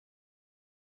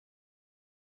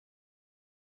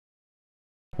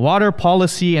Water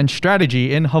Policy and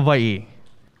Strategy in Hawaii.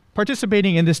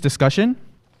 Participating in this discussion,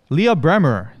 Leah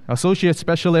Bremer, Associate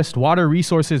Specialist, Water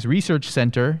Resources Research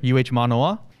Center, UH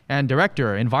Manoa, and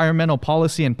Director, Environmental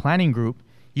Policy and Planning Group,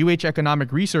 UH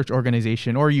Economic Research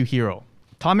Organization, or UHERO.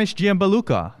 Thomas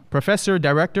Giambaluca, Professor,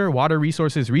 Director, Water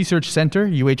Resources Research Center,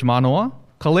 UH Manoa.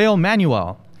 Kaleo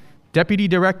Manuel, Deputy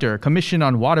Director, Commission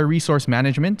on Water Resource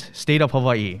Management, State of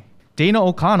Hawaii. Dana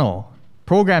Okano,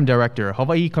 Program Director,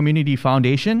 Hawaii Community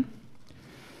Foundation.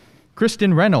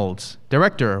 Kristen Reynolds,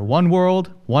 Director, One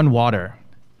World, One Water.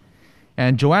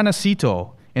 And Joanna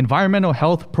Sito, Environmental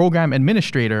Health Program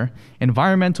Administrator,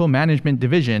 Environmental Management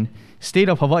Division, State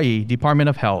of Hawaii, Department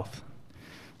of Health.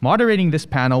 Moderating this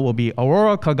panel will be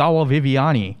Aurora Kagawa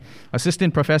Viviani,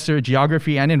 Assistant Professor,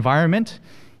 Geography and Environment,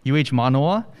 UH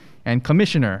Manoa, and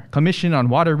Commissioner, Commission on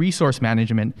Water Resource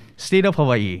Management, State of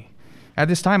Hawaii. At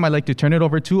this time, I'd like to turn it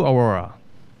over to Aurora.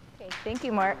 Okay, thank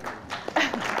you, Mark.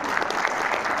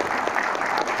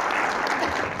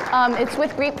 It's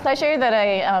with great pleasure that I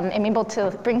am able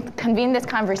to convene this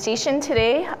conversation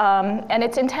today, and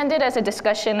it's intended as a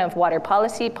discussion of water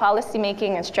policy,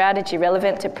 policymaking, and strategy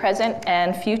relevant to present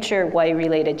and future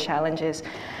Hawaii-related challenges.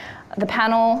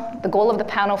 The goal of the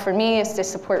panel for me is to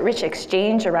support rich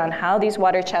exchange around how these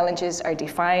water challenges are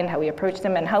defined, how we approach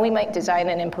them, and how we might design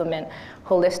and implement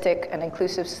holistic and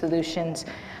inclusive solutions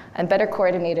and better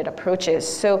coordinated approaches.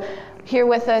 So here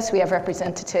with us, we have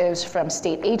representatives from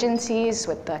state agencies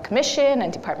with the Commission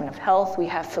and Department of Health. We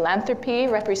have philanthropy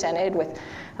represented with,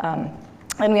 and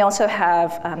we also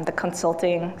have the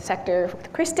consulting sector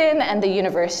with Kristen and the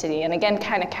university. And again,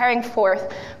 kind of carrying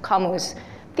forth Kamu's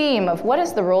theme of what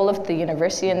is the role of the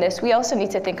university in this. We also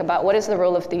need to think about what is the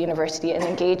role of the university in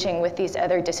engaging with these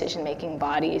other decision-making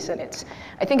bodies. And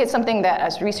I think it's something that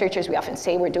as researchers, we often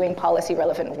say we're doing policy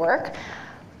relevant work.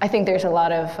 I think there's a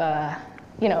lot of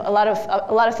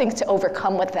things to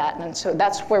overcome with that, and so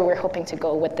that's where we're hoping to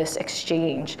go with this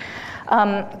exchange.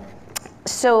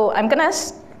 So I'm gonna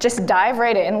just dive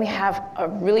right in. We have a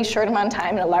really short amount of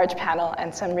time and a large panel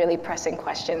and some really pressing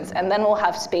questions, and then we'll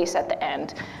have space at the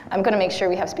end. I'm gonna make sure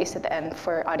we have space at the end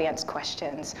for audience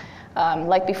questions.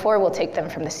 Like before, we'll take them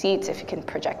from the seats if you can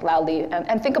project loudly,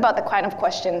 and think about the kind of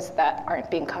questions that aren't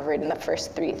being covered in the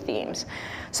first three themes.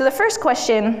 So the first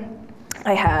question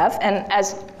I have, and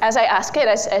as I ask it,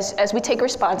 as we take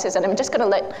responses, and I'm just gonna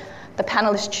let the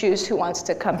panelists choose who wants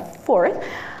to come forth.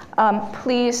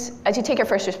 Please, as you take your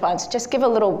first response, just give a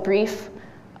little brief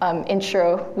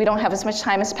intro. We don't have as much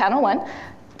time as panel one,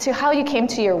 to how you came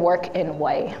to your work in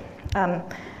Hawaii.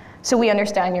 So we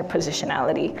understand your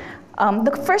positionality.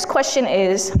 The first question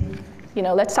is,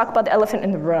 let's talk about the elephant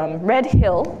in the room. Red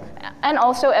Hill and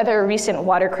also other recent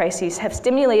water crises have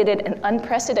stimulated an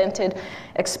unprecedented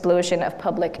explosion of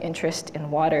public interest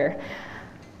in water.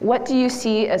 What do you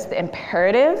see as the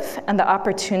imperative and the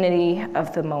opportunity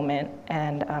of the moment?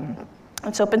 And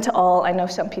it's open to all. I know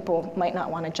some people might not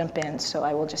want to jump in, so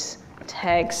I will just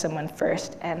tag someone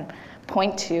first and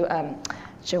point to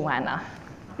Joanna.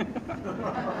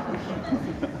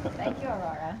 Thank you,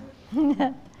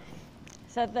 Aurora.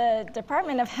 So the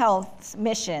Department of Health's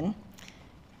mission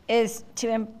is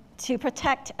to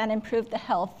protect and improve the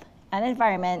health and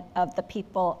environment of the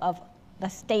people of the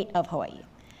state of Hawaii.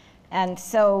 And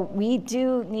so we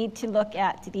do need to look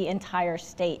at the entire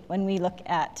state when we look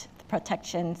at the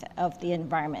protections of the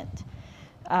environment.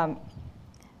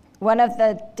 One of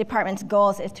the department's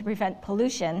goals is to prevent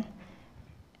pollution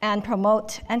and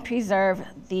promote and preserve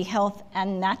the health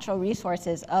and natural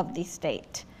resources of the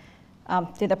state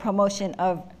through the promotion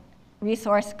of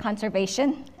resource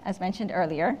conservation, as mentioned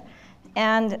earlier,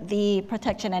 and the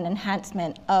protection and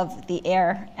enhancement of the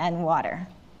air and water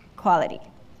quality.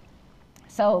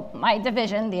 So my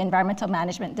division, the Environmental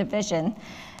Management Division,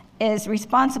 is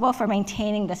responsible for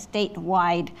maintaining the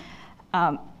statewide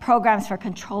programs for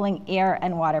controlling air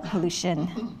and water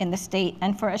pollution in the state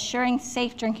and for assuring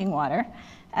safe drinking water,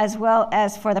 as well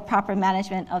as for the proper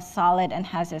management of solid and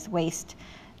hazardous waste,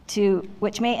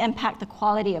 which may impact the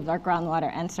quality of our groundwater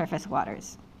and surface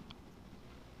waters.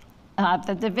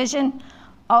 The division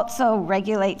also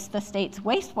regulates the state's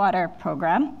wastewater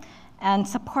program and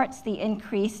supports the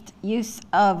increased use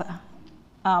of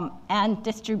and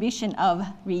distribution of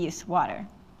reuse water.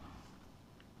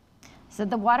 So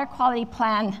the water quality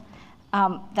plan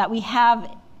that we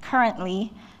have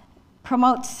currently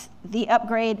promotes the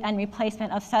upgrade and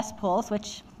replacement of cesspools,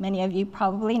 which many of you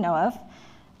probably know of.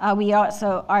 We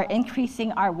also are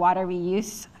increasing our water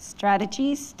reuse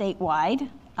strategies statewide,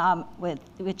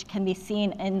 which can be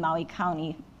seen in Maui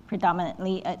County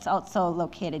predominantly. It's also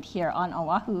located here on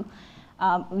Oahu.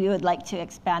 We would like to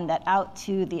expand that out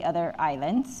to the other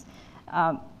islands.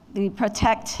 We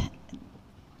protect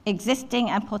existing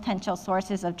and potential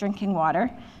sources of drinking water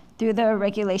through the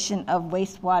regulation of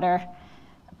wastewater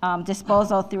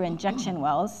disposal through injection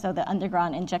wells, so the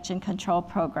underground injection control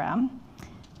program.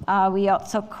 We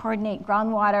also coordinate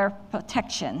groundwater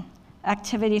protection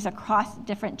activities across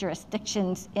different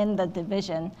jurisdictions in the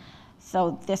division.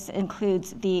 So this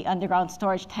includes the underground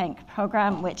storage tank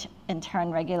program, which in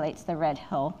turn regulates the Red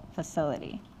Hill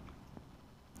facility.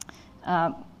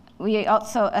 We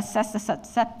also assess the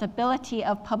susceptibility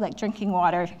of public drinking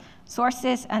water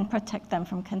sources and protect them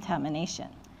from contamination.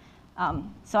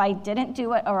 So I didn't do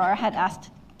what Aurora had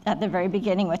asked at the very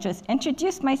beginning, which was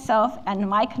introduce myself and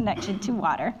my connection to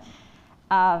water.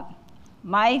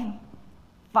 My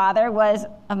father was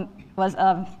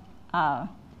a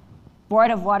Board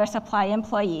of Water Supply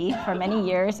employee for many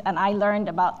years, and I learned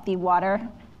about the water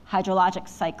hydrologic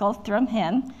cycle from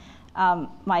him.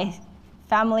 My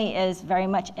family is very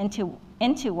much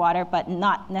into water, but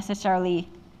not necessarily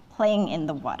playing in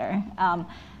the water.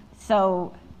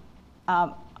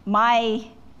 My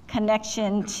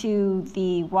connection to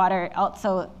the water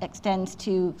also extends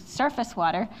to surface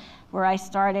water, where I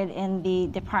started in the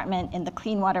department in the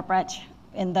Clean Water Branch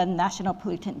in the National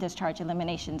Pollutant Discharge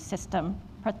Elimination System,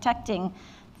 protecting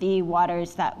the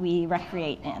waters that we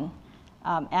recreate in.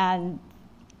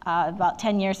 About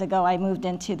 10 years ago, I moved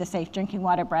into the Safe Drinking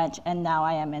Water Branch, and now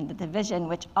I am in the division,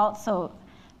 which also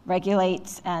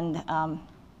regulates and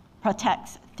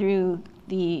protects through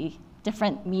the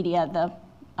different media, the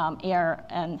air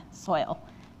and soil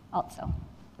also.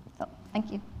 So,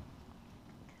 thank you.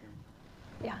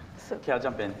 Yeah. So, Okay, I'll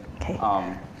jump in. Okay.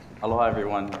 Aloha,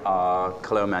 everyone.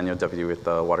 Kaleo Manuel, Deputy with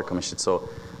the Water Commission. So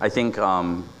I think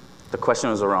the question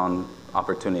was around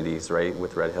opportunities, right,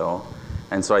 with Red Hill.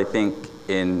 And so I think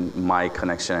in my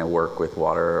connection and work with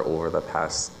water over the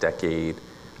past decade,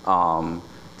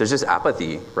 there's just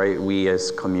apathy, right? We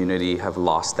as community have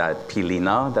lost that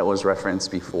pilina that was referenced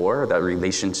before, that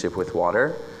relationship with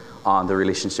water, the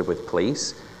relationship with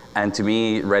place. And to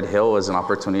me, Red Hill was an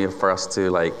opportunity for us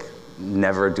to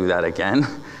never do that again,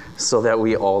 so that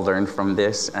we all learn from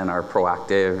this and are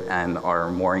proactive and are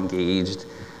more engaged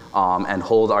and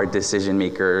hold our decision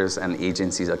makers and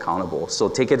agencies accountable. So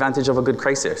take advantage of a good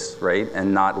crisis, right?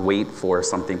 And not wait for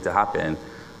something to happen.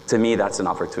 To me, that's an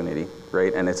opportunity,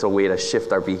 right? And it's a way to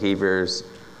shift our behaviors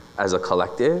as a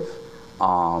collective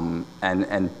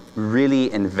and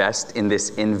really invest in this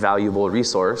invaluable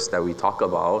resource that we talk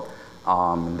about,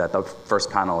 that the first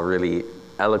panel really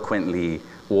eloquently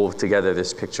wove together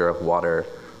this picture of water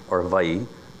or vai.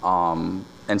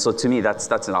 And so to me,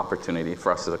 that's an opportunity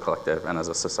for us as a collective and as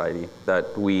a society,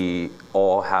 that we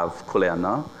all have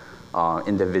kuleana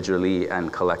individually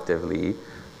and collectively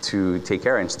to take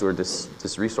care and steward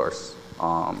this resource.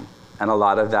 And a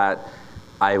lot of that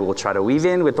I will try to weave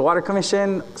in with the Water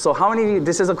Commission. So how many of you,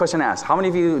 this is a question asked, how many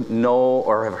of you know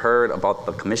or have heard about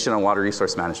the Commission on Water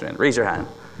Resource Management? Raise your hand.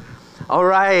 All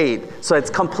right, so it's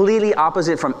completely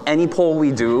opposite from any poll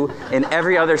we do in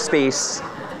every other space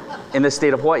in the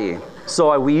state of Hawaii.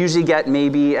 So we usually get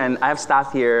maybe, and I have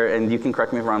staff here, and you can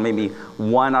correct me if I'm wrong, maybe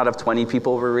 1 out of 20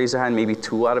 people will raise their hand, maybe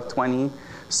 2 out of 20.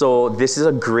 So this is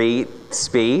a great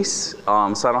space, so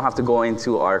I don't have to go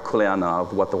into our kuleana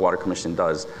of what the Water Commission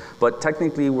does. But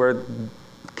technically,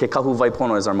 Ke kahu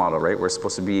vaipono is our model, right? We're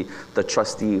supposed to be the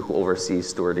trustee who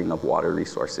oversees stewarding of water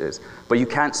resources. But you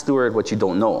can't steward what you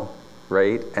don't know,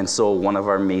 right? And so one of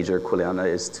our major kuleana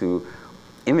is to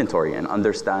inventory and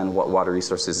understand what water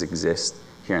resources exist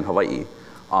here in Hawaii.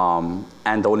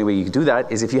 And the only way you can do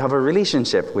that is if you have a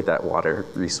relationship with that water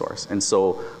resource. And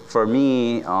so for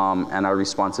me, and our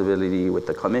responsibility with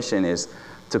the commission is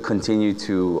to continue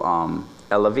to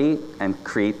elevate and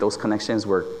create those connections.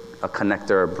 We're a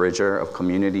connector, a bridger of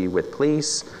community with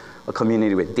place, a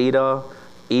community with data,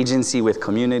 agency with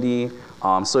community.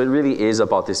 So it really is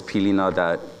about this pilina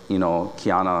that,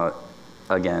 Kiana,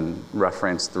 again,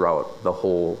 referenced throughout the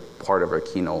whole part of her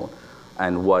keynote.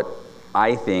 And what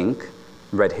I think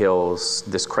Red Hills,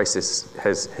 this crisis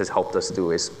has helped us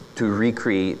do is to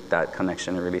recreate that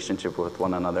connection and relationship with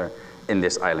one another in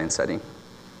this island setting.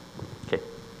 Okay,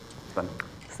 done.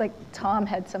 it's like Tom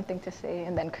had something to say,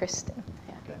 and then Kristen.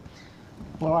 Yeah. Okay.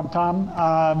 Hello, I'm Tom.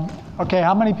 Okay,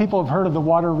 how many people have heard of the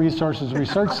Water Resources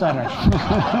Research Center? All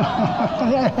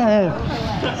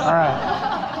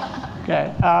right.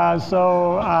 Okay,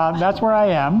 so that's where I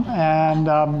am, and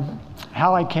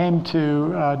how I came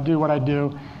to do what I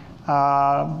do.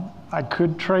 I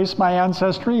could trace my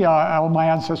ancestry. All my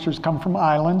ancestors come from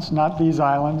islands, not these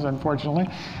islands, unfortunately.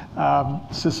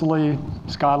 Sicily,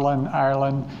 Scotland,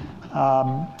 Ireland.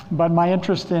 But my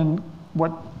interest in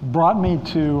what brought me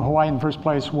to Hawaii in the first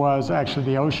place was actually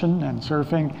the ocean and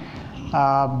surfing,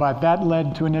 but that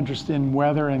led to an interest in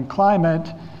weather and climate,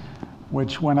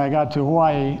 which when I got to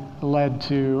Hawaii led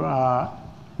to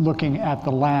looking at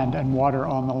the land and water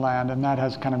on the land, and that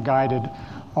has kind of guided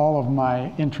all of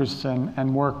my interests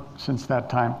and work since that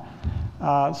time.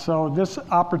 So this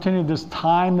opportunity, this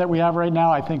time that we have right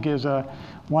now, I think is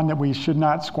one that we should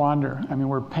not squander. I mean,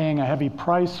 we're paying a heavy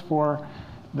price for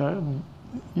the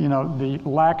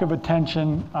lack of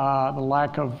attention, the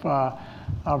lack of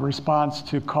response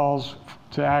to calls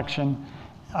to action,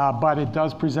 but it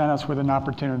does present us with an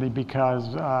opportunity because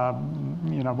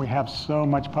we have so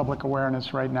much public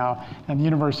awareness right now, and the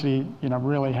university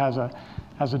really has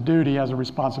a duty, has a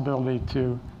responsibility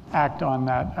to act on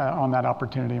that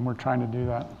opportunity, and we're trying to do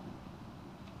that.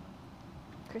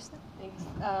 Kristen? Thanks.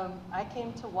 I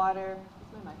came to water.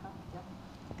 Is my mic on? Yep.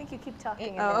 I think you keep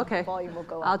talking and okay. the volume will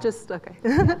go up. I'll just, okay.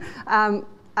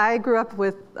 I grew up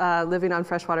with living on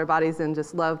freshwater bodies and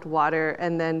just loved water,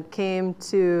 and then came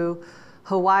to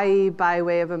Hawaii by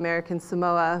way of American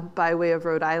Samoa, by way of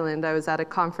Rhode Island. I was at a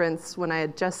conference when I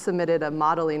had just submitted a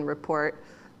modeling report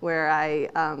where I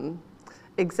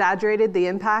exaggerated the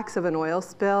impacts of an oil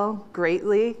spill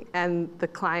greatly, and the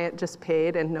client just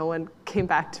paid and no one came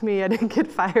back to me. I didn't get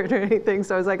fired or anything.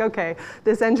 So I was like, okay,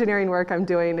 this engineering work I'm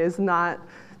doing is not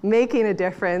making a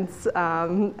difference.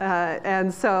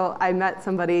 And so I met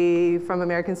somebody from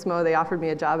American Samoa. They offered me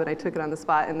a job and I took it on the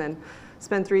spot, and then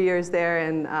spent 3 years there,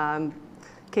 and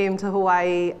came to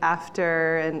Hawaii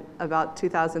after, and about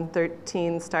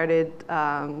 2013 started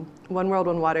One World,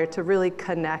 One Water to really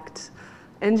connect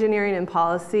engineering and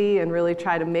policy and really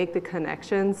try to make the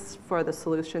connections for the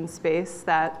solution space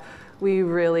that we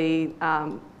really,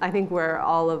 I think where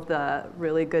all of the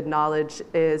really good knowledge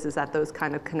is at those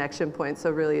kind of connection points.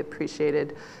 So really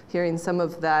appreciated hearing some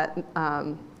of that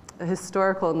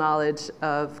historical knowledge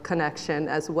of connection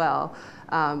as well.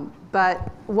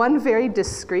 But one very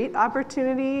discrete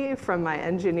opportunity from my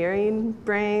engineering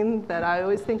brain that I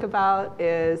always think about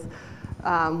is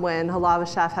when Halawa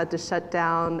Shaft had to shut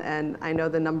down, and I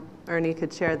know Ernie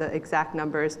could share the exact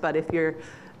numbers, but if you're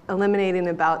eliminating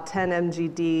about 10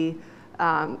 MGD,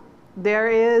 there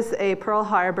is a Pearl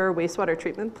Harbor wastewater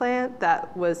treatment plant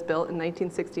that was built in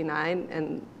 1969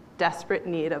 and desperate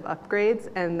need of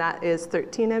upgrades, and that is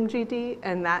 13 MGD,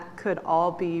 and that could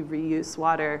all be reused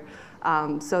water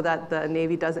so that the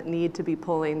Navy doesn't need to be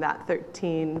pulling that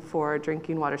 13 for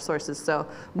drinking water sources. So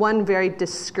one very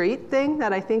discrete thing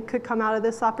that I think could come out of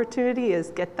this opportunity is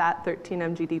get that 13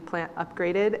 MGD plant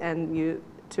upgraded and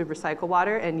to recycle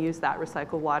water, and use that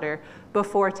recycled water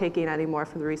before taking any more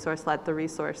from the resource. Let the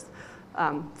resource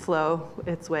flow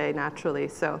its way naturally.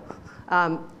 So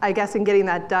I guess in getting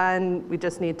that done, we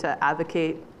just need to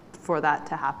advocate for that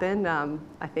to happen.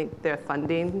 I think their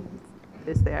funding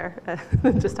is there.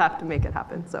 Just have to make it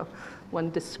happen. So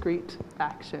one discrete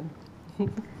action.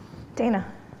 Dana.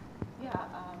 Yeah,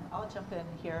 I'll jump in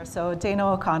here. So Dana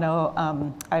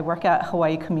Okano, I work at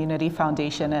Hawaii Community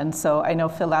Foundation, and so I know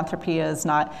philanthropy is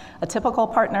not a typical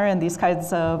partner in these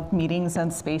kinds of meetings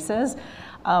and spaces,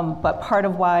 but part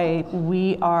of why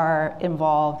we are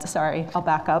involved, sorry, I'll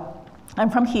back up. I'm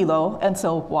from Hilo, and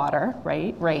so water,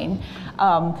 right, rain.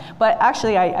 But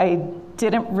actually I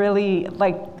didn't really,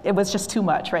 it was just too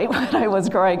much, right, when I was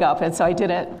growing up, and so I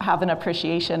didn't have an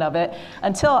appreciation of it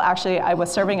until actually I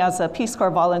was serving as a Peace Corps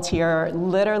volunteer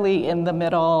literally in the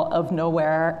middle of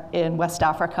nowhere in West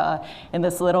Africa in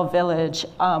this little village.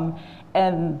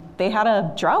 And they had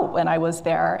a drought when I was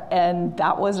there, and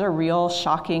that was a real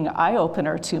shocking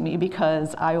eye-opener to me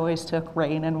because I always took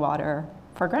rain and water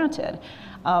for granted.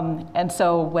 And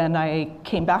so when I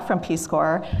came back from Peace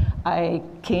Corps, I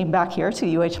came back here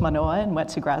to UH Manoa and went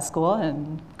to grad school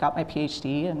and got my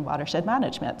PhD in watershed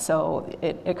management. So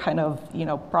it kind of,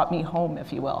 brought me home,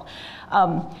 if you will.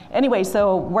 Anyway,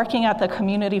 so working at the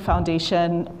Community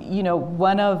Foundation,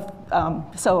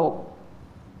 so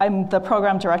I'm the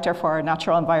program director for our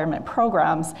natural environment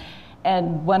programs,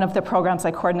 and one of the programs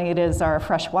I coordinate is our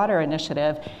freshwater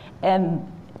initiative.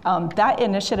 And that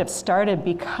initiative started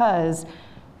because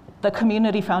the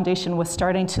Community Foundation was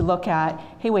starting to look at,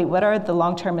 hey, wait, what are the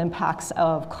long-term impacts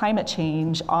of climate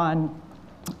change on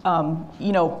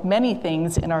many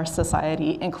things in our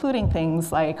society, including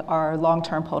things like our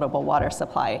long-term potable water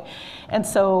supply. And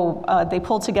so they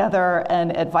pulled together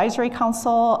an advisory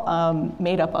council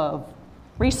made up of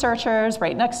researchers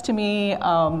right next to me,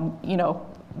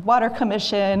 Water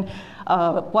Commission,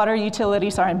 water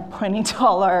utilities, sorry, I'm pointing to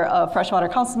all our freshwater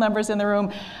council members in the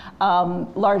room,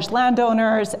 large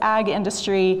landowners, ag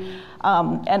industry,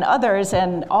 and others,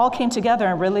 and all came together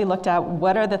and really looked at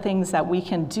what are the things that we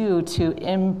can do to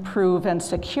improve and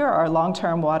secure our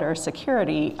long-term water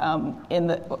security in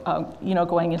the,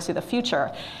 going into the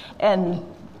future. And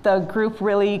the group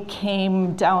really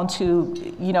came down to,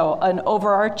 an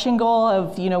overarching goal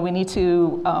of, we need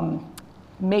to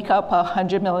make up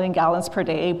 100 million gallons per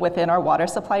day within our water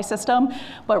supply system,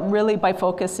 but really by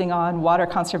focusing on water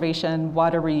conservation,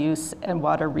 water reuse, and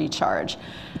water recharge.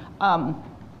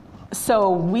 So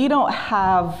we don't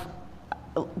have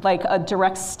like a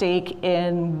direct stake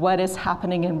in what is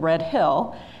happening in Red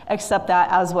Hill, except that,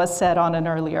 as was said on an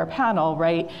earlier panel,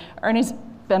 right, Ernie's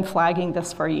been flagging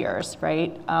this for years,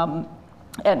 right?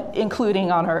 And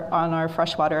including on our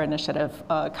Freshwater Initiative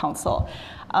Council.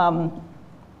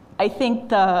 I think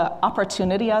the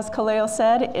opportunity, as Kaleo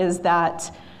said, is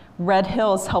that Red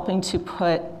Hill is helping to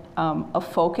put a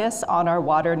focus on our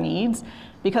water needs,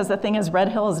 because the thing is, Red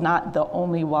Hill is not the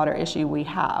only water issue we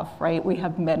have, right? We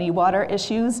have many water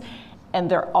issues, and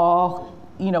they're all,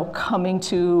 coming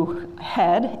to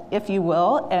head, if you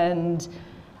will, and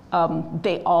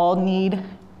they all need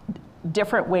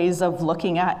different ways of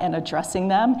looking at and addressing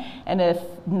them. And if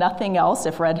nothing else,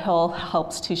 if Red Hill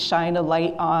helps to shine a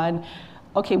light on,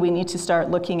 okay, we need to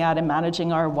start looking at and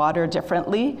managing our water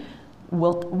differently,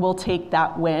 we'll take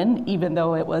that win, even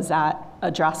though it was at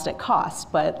a drastic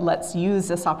cost. But let's use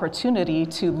this opportunity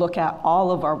to look at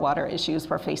all of our water issues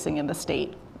we're facing in the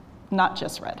state, not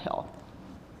just Red Hill.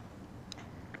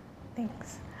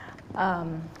 Thanks.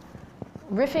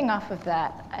 Riffing off of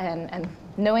that, and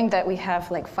knowing that we have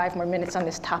like 5 more minutes on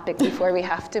this topic before we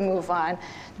have to move on,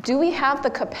 do we have the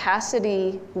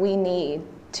capacity we need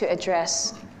to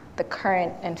address the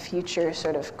current and future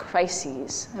sort of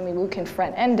crises? I mean, we can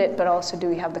front end it, but also do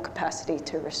we have the capacity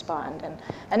to respond?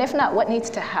 And if not, what needs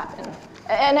to happen?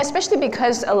 And especially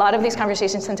because a lot of these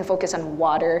conversations tend to focus on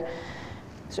water,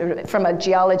 sort of from a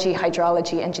geology,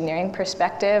 hydrology, engineering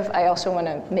perspective. I also want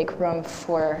to make room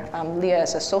for Leah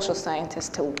as a social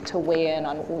scientist to weigh in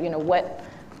on,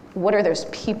 what are those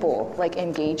people, like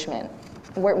engagement?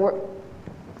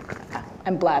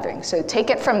 I'm blathering, so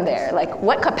take it from there. Like,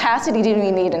 what capacity do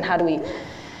we need, and how do we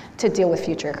to deal with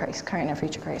current and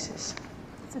future crises?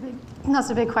 That's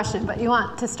a big question, but you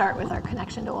want to start with our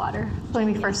connection to water when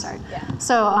we first start. Yeah.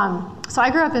 So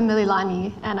I grew up in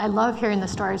Mililani, and I love hearing the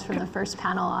stories from the first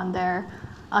panel on their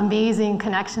amazing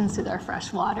connections to their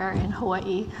fresh water in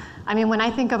Hawaii. I mean, when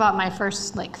I think about my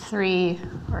first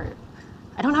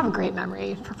I don't have a great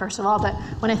memory, first of all, but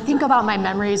when I think about my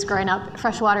memories growing up,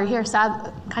 freshwater here,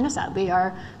 kind of sadly,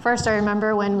 first I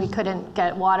remember when we couldn't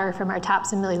get water from our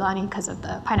taps in Mililani because of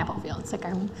the pineapple fields. Like,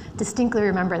 I distinctly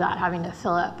remember that, having to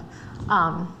fill up.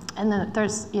 And then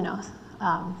there's,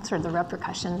 sort of the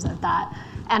repercussions of that.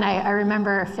 And I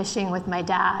remember fishing with my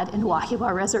dad in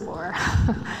Wahiwa Reservoir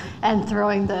and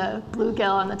throwing the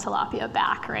bluegill and the tilapia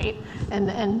back, right?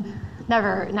 And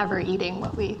never eating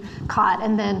what we caught.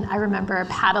 And then I remember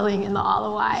paddling in the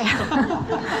Alawai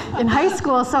in high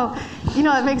school. So,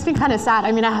 it makes me kind of sad.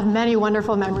 I mean, I have many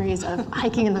wonderful memories of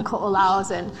hiking in the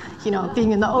ko'olaus and,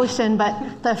 being in the ocean, but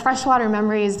the freshwater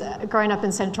memories growing up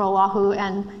in Central Oahu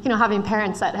and, having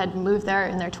parents that had moved there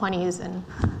in their 20s. And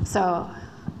so,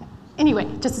 anyway,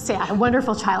 just to say, I had a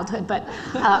wonderful childhood, but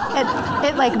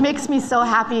it makes me so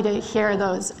happy to hear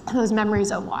those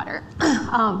memories of water.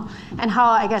 And how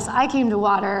I guess I came to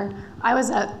water,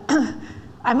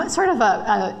 I'm sort of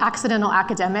a accidental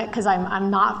academic, because I'm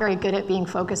not very good at being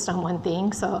focused on one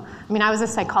thing. So, I mean, I was a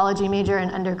psychology major in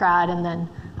undergrad, and then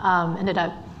ended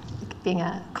up being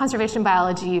a conservation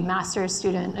biology master's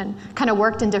student, and kind of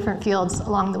worked in different fields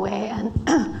along the way, and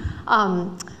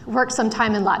worked some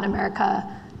time in Latin America,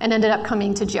 and ended up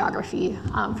coming to geography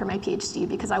for my PhD,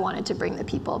 because I wanted to bring the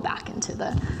people back into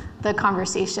the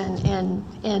conversation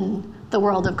in the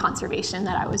world of conservation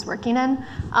that I was working in.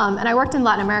 And I worked in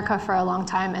Latin America for a long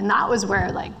time, and that was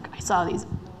where I saw these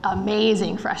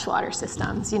amazing freshwater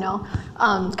systems,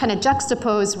 kind of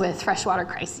juxtaposed with freshwater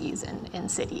crises in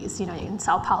cities, in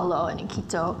Sao Paulo and in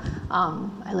Quito.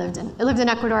 I lived in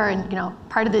Ecuador, and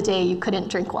part of the day you couldn't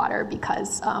drink water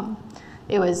because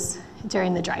it was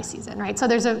during the dry season, right? So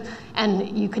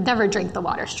and you could never drink the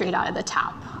water straight out of the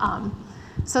tap.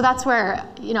 So that's where,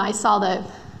 I saw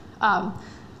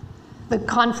the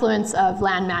confluence of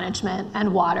land management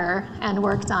and water, and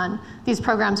worked on these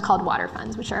programs called water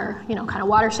funds, which are, kind of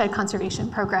watershed conservation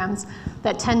programs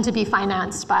that tend to be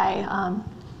financed by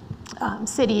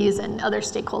cities and other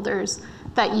stakeholders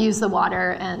that use the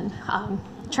water and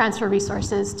transfer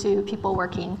resources to people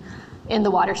working in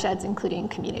the watersheds, including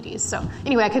communities. So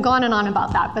anyway, I could go on and on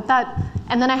about that,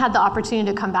 and then I had the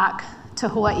opportunity to come back to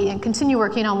Hawaii and continue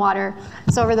working on water.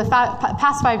 So over the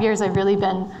past 5 years, I've really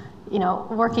been,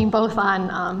 working both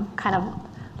on kind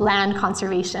of land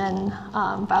conservation,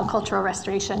 biocultural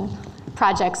restoration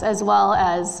projects, as well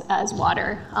as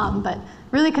water. But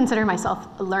really consider myself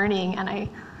learning, and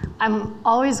I'm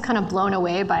always kind of blown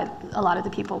away by a lot of the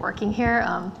people working here.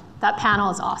 That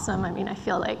panel is awesome. I mean, I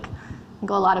feel like you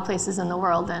go a lot of places in the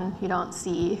world and you don't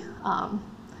see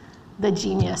the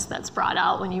genius that's brought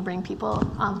out when you bring people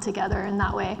together in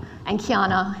that way. And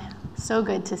Kiana, so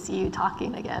good to see you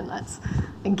talking again.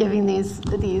 And giving these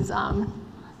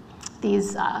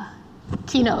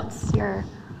keynotes. Your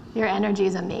energy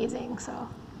is amazing. So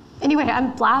anyway,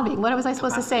 I'm blabbing. What was I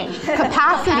supposed to say?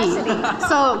 Capacity.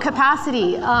 So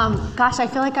capacity. Gosh, I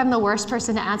feel like I'm the worst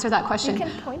person to answer that question. You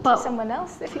can point to someone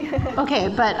else if you. Okay,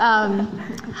 but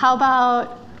how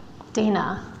about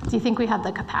Dana? Do you think we have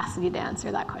the capacity to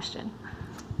answer that question?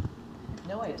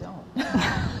 No, I don't.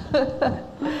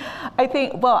 I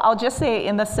think, well, I'll just say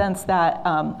in the sense that,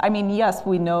 yes,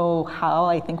 we know how.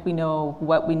 I think we know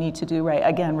what we need to do, right?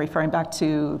 Again, referring back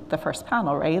to the first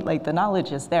panel, right? Like the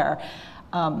knowledge is there.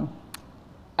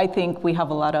 I think we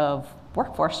have a lot of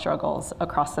workforce struggles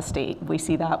across the state. We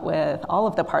see that with all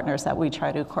of the partners that we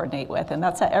try to coordinate with, and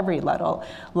that's at every level.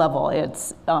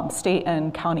 It's state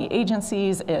and county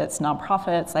agencies, it's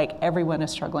nonprofits, like everyone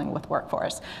is struggling with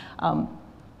workforce.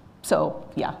 So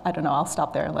yeah, I don't know, I'll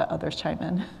stop there and let others chime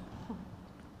in.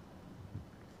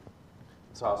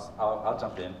 So I'll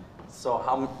jump in. So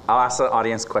I'll ask the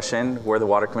audience question. We're the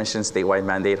Water Commission statewide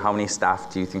mandate. How many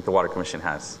staff do you think the Water Commission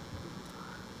has?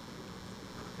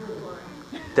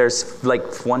 There's like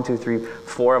 1, 2, 3,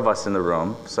 4 of us in the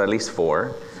room, so at least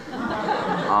 4.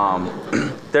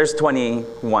 There's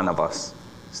 21 of us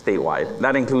statewide.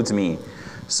 That includes me.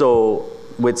 So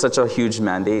with such a huge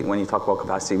mandate, when you talk about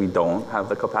capacity, we don't have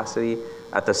the capacity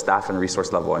at the staff and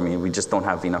resource level. I mean, we just don't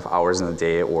have enough hours in the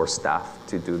day or staff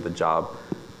to do the job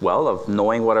well of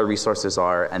knowing what our resources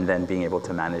are and then being able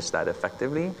to manage that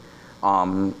effectively.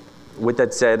 With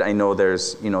that said, I know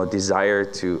there's desire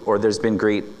to, or there's been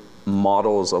great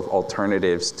models of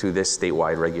alternatives to this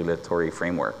statewide regulatory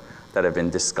framework that have been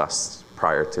discussed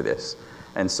prior to this.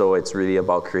 And so it's really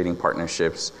about creating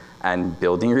partnerships and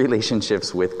building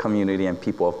relationships with community and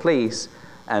people of place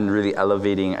and really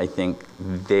elevating, I think,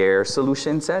 their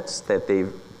solution sets that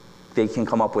they can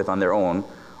come up with on their own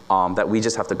that we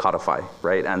just have to codify,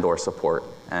 right, and or support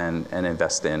and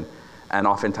invest in. And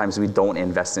oftentimes we don't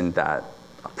invest in that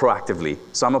proactively.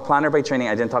 So I'm a planner by training.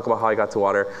 I didn't talk about how I got to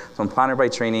water. So I'm a planner by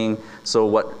training. So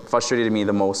what frustrated me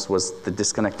the most was the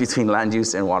disconnect between land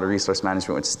use and water resource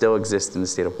management, which still exists in the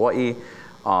state of Hawaii.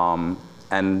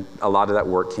 And a lot of that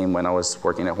work came when I was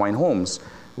working at Hawaiian Homes,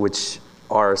 which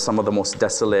are some of the most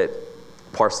desolate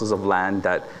parcels of land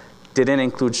that didn't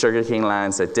include sugarcane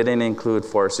lands, that didn't include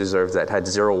forest reserves, that had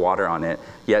 0 water on it,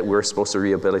 yet we're supposed to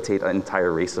rehabilitate an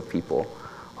entire race of people.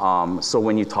 So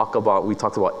when we talked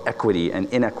about equity and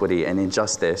inequity and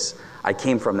injustice, I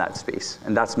came from that space.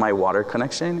 And that's my water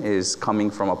connection, is coming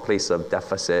from a place of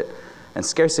deficit and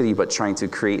scarcity, but trying to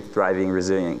create thriving,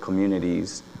 resilient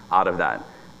communities out of that.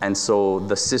 And so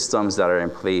the systems that are in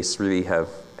place really have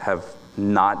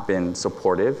not been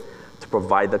supportive to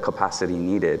provide the capacity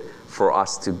needed for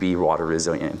us to be water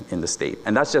resilient in the state.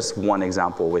 And that's just one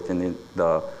example within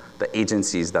the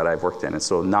agencies that I've worked in. And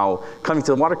so now coming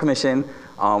to the Water Commission,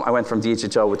 I went from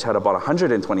DHHL, which had about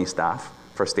 120 staff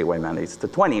for statewide mandates, to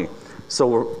 20.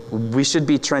 So we should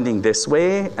be trending this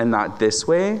way and not this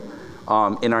way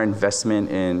in our investment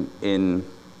in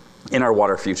our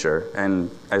water future. And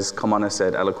as Kamana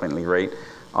said eloquently, right,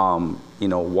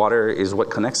 water is what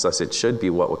connects us. It should be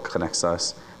what connects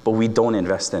us, but we don't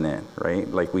invest in it, right?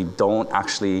 Like we don't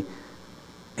actually,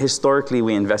 historically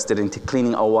we invested into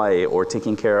cleaning Hawai or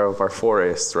taking care of our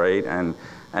forests, right? And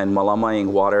malamaing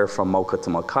water from Mauka to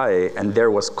Makai, and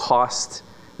there was cost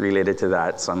related to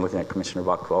that. So I'm looking at Commissioner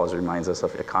Buckwell, as reminds us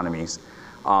of economies.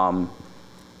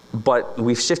 But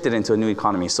we've shifted into a new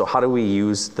economy. So how do we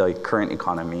use the current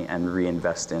economy and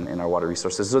reinvest in our water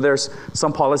resources? So there's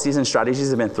some policies and strategies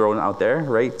that have been thrown out there,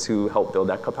 right, to help build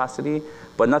that capacity,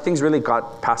 but nothing's really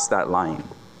got past that line,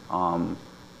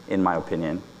 in my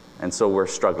opinion. And so we're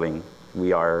struggling.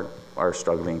 We are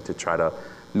struggling to try to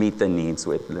meet the needs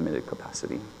with limited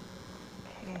capacity.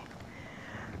 Okay.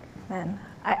 Then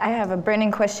I have a burning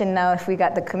question now. If we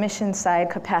got the commission side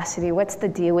capacity, what's the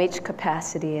DOH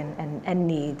capacity and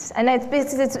needs? And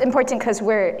it's important because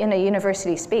we're in a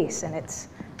university space and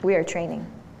we are training.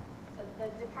 The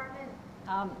department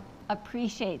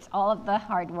appreciates all of the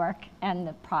hard work and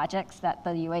the projects that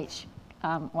the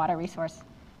UH Water Resource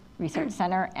Research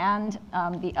Center and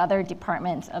the other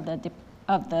departments of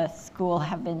of the school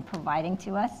have been providing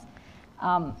to us.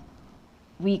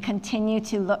 We continue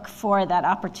to look for that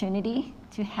opportunity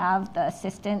to have the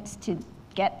assistance to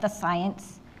get the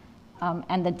science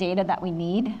and the data that we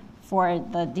need for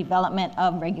the development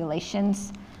of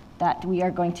regulations that we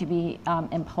are going to be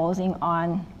imposing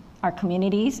on our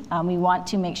communities. We want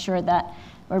to make sure that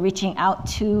we're reaching out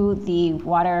to the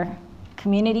water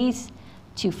communities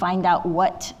to find out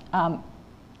what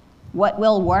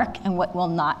will work and what will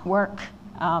not work.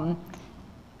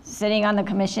 Sitting on the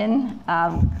commission,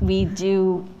 we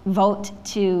do vote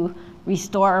to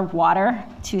restore water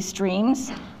to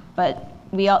streams, but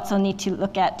we also need to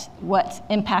look at what's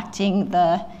impacting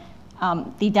the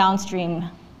downstream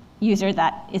user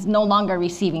that is no longer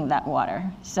receiving that water.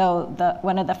 So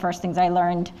one of the first things I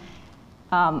learned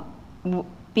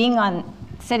helping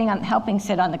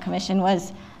sit on the commission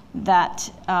was that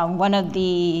one of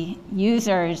the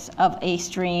users of a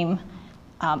stream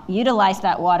utilized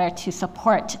that water to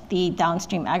support the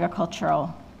downstream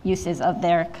agricultural uses of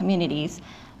their communities.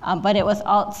 But it was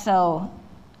also,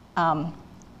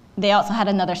 they also had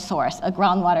another source, a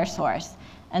groundwater source.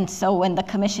 And so when the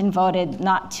commission voted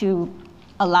not to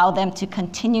allow them to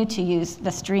continue to use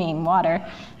the stream water,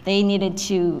 they needed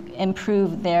to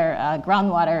improve their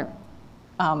groundwater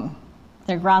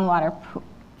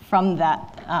from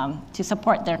that to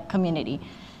support their community.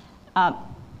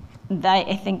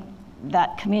 I think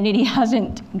that community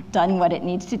hasn't done what it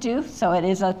needs to do, so it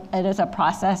is a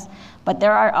process. But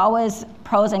there are always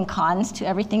pros and cons to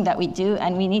everything that we do,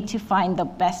 and we need to find the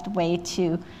best way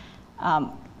to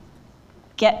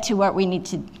get to where we need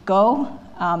to go,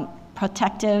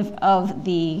 protective of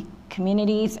the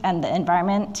communities and the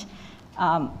environment.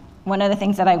 One of the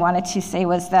things that I wanted to say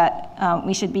was that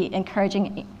we should be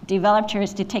encouraging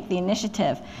developers to take the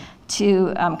initiative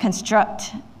to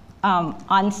construct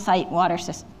on-site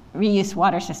reuse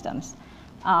water systems.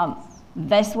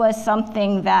 This was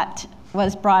something that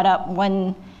was brought up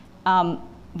when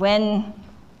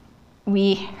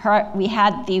we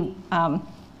had the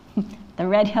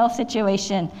Red Hill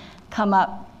situation come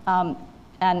up,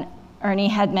 and Ernie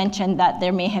had mentioned that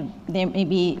there may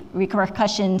be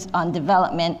repercussions on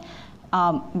development,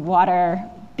 water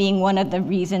being one of the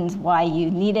reasons why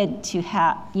you needed to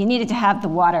have the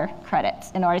water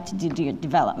credits in order to do your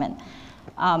development.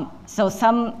 So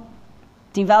some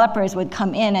developers would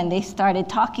come in and they started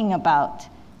talking about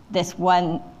this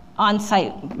one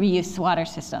on-site reuse water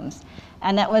systems.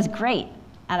 And that was great.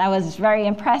 And I was very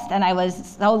impressed, and I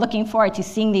was so looking forward to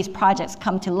seeing these projects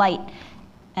come to light,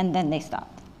 and then they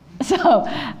stopped. So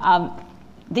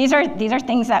these are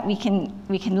things that we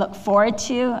can look forward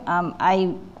to.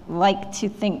 I like to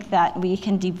think that we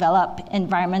can develop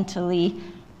environmentally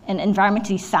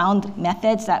sound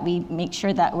methods that we make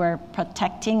sure that we're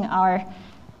protecting our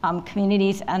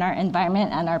communities and our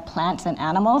environment and our plants and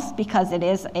animals, because it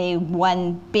is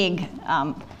one big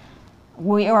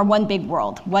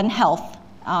world. One health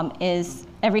is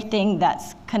everything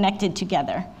that's connected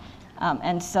together.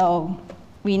 And so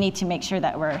we need to make sure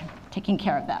that we're taking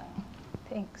care of that.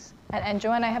 Thanks. And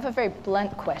Joanne, I have a very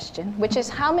blunt question, which is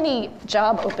how many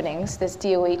job openings does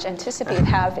DOH anticipate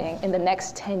having in the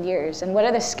next 10 years? And what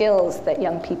are the skills that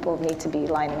young people need to be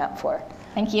lining up for?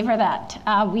 Thank you for that.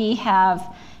 We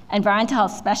have environmental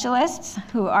health specialists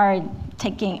who are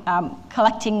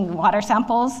collecting water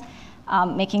samples,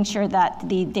 making sure that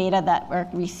the data that we're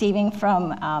receiving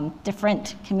from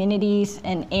different communities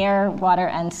in air, water,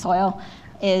 and soil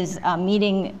is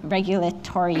meeting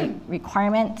regulatory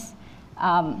requirements.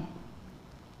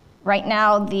 Right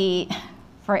now,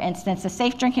 for instance, the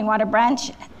Safe Drinking Water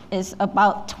branch is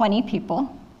about 20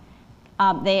 people.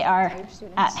 They are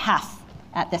at half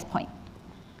at this point.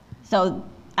 So,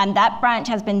 and that branch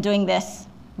has been doing this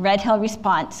Red Hill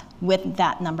response with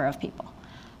that number of people.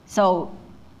 So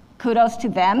kudos to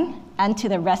them and to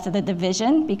the rest of the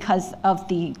division because of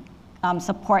the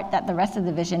support that the rest of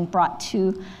the division brought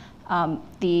to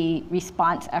the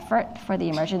response effort for the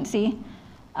emergency.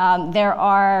 There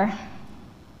are,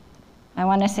 I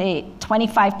want to say,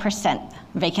 25%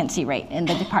 vacancy rate in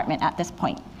the department at this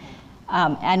point.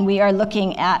 And we are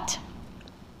looking at,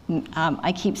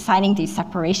 I keep signing these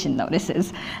separation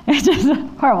notices, which is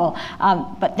horrible,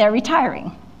 but they're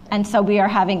retiring. And so we are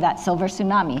having that silver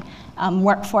tsunami.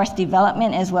 Workforce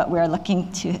development is what we're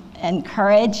looking to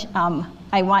encourage.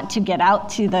 I want to get out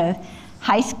to the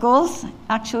high schools,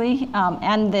 actually,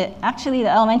 and the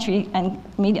elementary and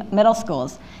middle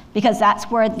schools, because that's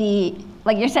where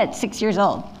like you said, 6 years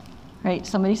old, right?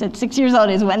 Somebody said 6 years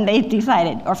old is when they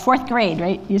decided, or fourth grade,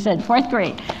 right? You said fourth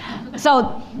grade.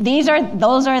 So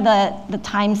those are the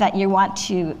times that you want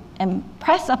to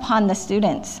impress upon the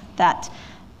students that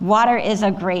water is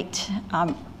a great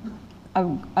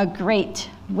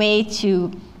way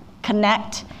to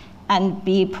connect and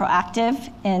be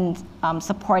proactive in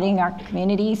supporting our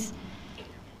communities.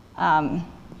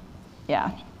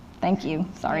 Yeah, thank you,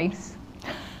 sorry.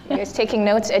 You guys taking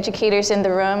notes, educators in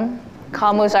the room?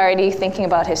 Kamu's already thinking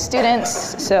about his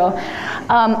students. So,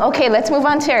 okay, let's move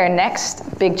on to our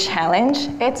next big challenge.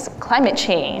 It's climate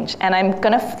change. And I'm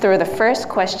gonna throw the first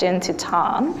question to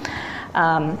Tom.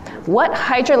 What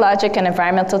hydrologic and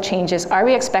environmental changes are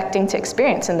we expecting to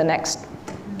experience in the next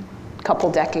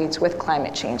couple decades with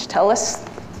climate change? Tell us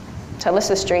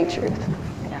the straight truth.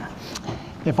 Yeah.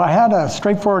 If I had a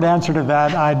straightforward answer to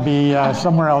that, I'd be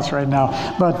somewhere else right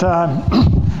now. But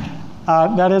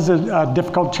that is a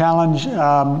difficult challenge,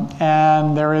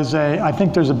 and I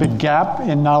think there's a big gap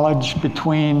in knowledge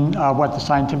between what the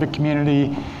scientific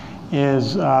community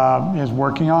is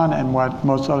working on and what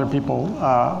most other people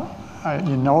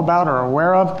know about or are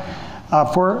aware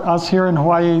of. For us here in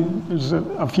Hawaii, there's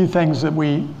a few things that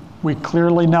we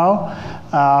clearly know.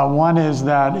 One is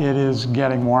that it is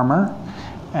getting warmer,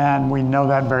 and we know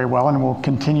that very well, and will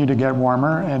continue to get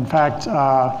warmer. In fact,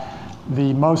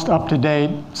 the most up-to-date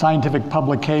scientific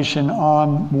publication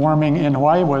on warming in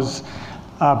Hawaii was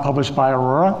published by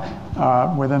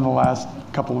Aurora within the last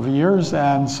couple of years.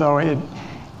 And so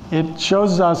it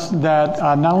shows us that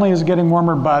not only is it getting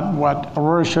warmer, but what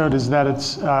Aurora showed is that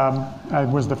it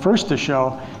was the first to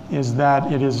show is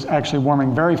that it is actually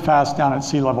warming very fast down at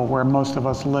sea level where most of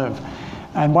us live.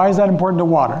 And why is that important to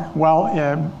water? Well,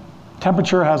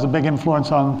 temperature has a big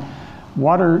influence on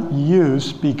water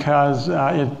use because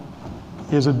it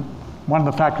is one of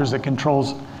the factors that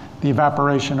controls the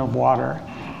evaporation of water.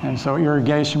 And so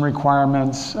irrigation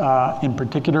requirements, in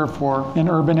particular in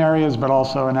urban areas, but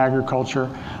also in agriculture,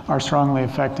 are strongly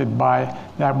affected by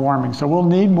that warming. So we'll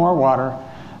need more water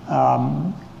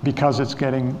because it's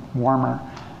getting warmer.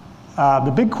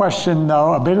 The big question,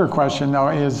 though, a bigger question, though,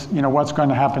 is what's going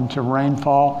to happen to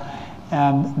rainfall?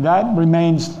 And that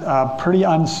remains pretty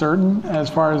uncertain as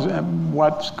far as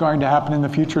what's going to happen in the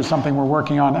future, something we're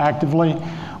working on actively.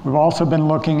 We've also been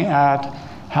looking at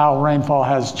how rainfall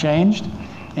has changed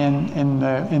in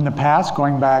the past,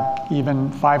 going back even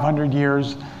 500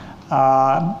 years.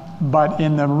 But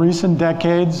in the recent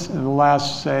decades, the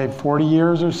last, say, 40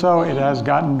 years or so, it has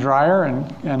gotten drier,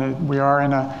 and we are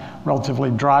in a relatively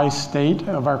dry state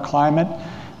of our climate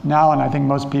now, and I think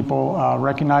most people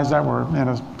recognize that. We're in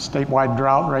a statewide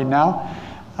drought right now.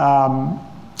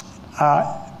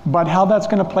 But how that's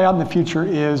going to play out in the future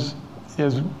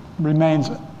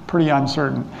remains pretty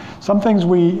uncertain. Some things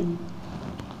we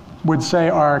would say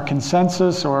are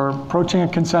consensus or approaching a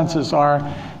consensus are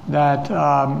that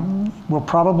we'll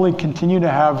probably continue to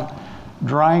have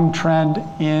drying trend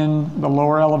in the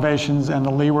lower elevations and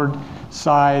the leeward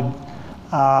side,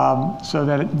 so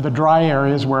that the dry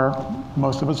areas where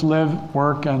most of us live,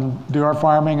 work, and do our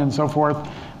farming and so forth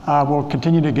will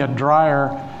continue to get drier,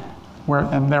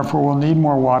 and therefore we'll need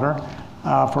more water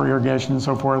for irrigation and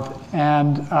so forth.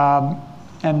 And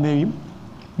the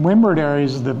windward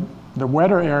areas, the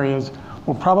wetter areas,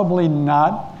 will probably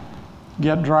not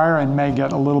get drier and may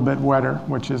get a little bit wetter,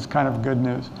 which is kind of good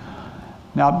news.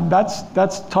 Now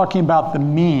that's talking about the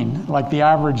mean, like the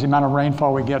average, the amount of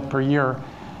rainfall we get per year.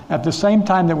 At the same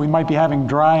time that we might be having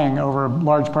drying over a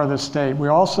large part of the state, we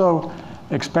also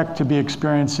expect to be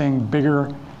experiencing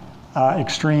bigger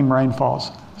extreme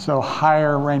rainfalls. So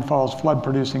higher rainfalls,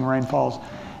 flood-producing rainfalls.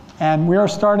 And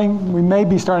we may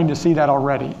be starting to see that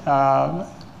already. A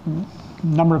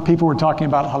number of people were talking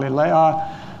about Halilea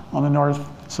on the north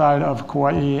side of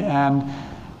Kauai, and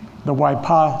the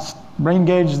Waipa rain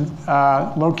gauge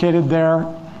located there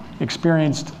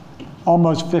experienced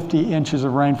almost 50 inches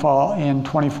of rainfall in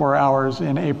 24 hours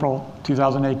in April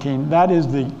 2018. That is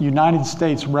the United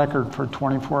States record for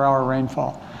 24-hour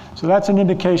rainfall. So that's an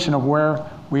indication of where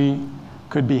we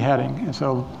could be heading. And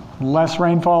so less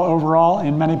rainfall overall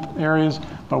in many areas,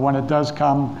 but when it does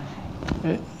come,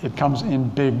 it comes in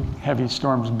big, heavy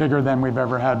storms, bigger than we've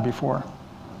ever had before.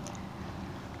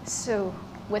 So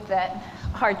with that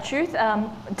hard truth,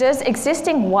 does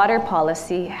existing water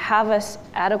policy have us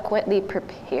adequately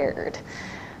prepared?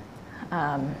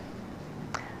 Don't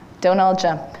all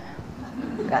jump,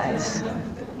 guys.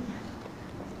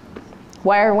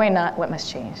 Why or why not? What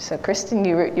must change? So Kristen,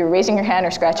 you're raising your hand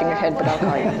or scratching your head, but I'll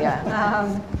call you.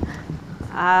 Yeah.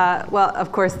 Well,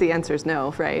 of course, the answer is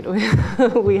no, right?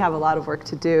 We have a lot of work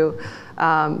to do.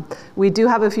 We do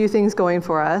have a few things going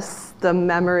for us. The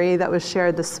memory that was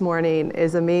shared this morning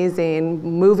is amazing.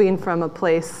 Moving from a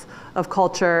place of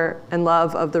culture and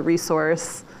love of the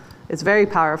resource is very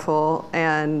powerful.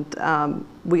 And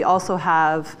we also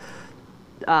have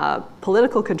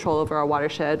political control over our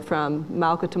watershed from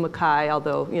Mauka to Makai,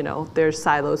 although there's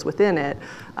silos within it.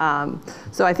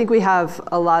 So I think we have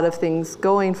a lot of things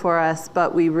going for us,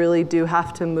 but we really do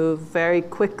have to move very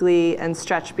quickly and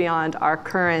stretch beyond our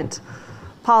current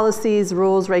policies,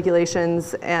 rules,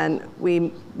 regulations, and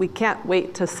we can't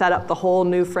wait to set up the whole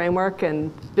new framework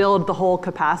and build the whole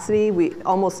capacity. We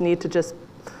almost need to just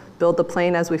build the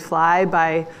plane as we fly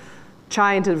by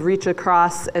trying to reach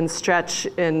across and stretch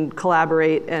and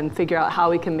collaborate and figure out how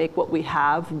we can make what we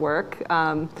have work.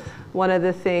 One of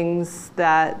the things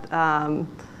that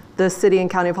the city and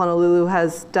county of Honolulu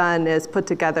has done is put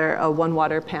together a One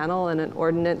Water panel and an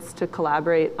ordinance to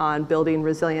collaborate on building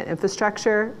resilient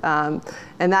infrastructure. And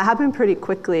that happened pretty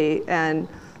quickly, and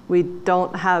we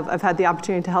don't have, I've had the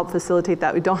opportunity to help facilitate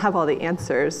that. We don't have all the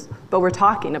answers, but we're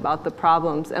talking about the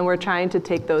problems and we're trying to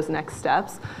take those next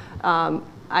steps.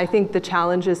 I think the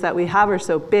challenges that we have are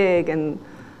so big, and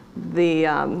the,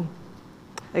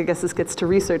 I guess this gets to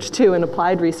research too, and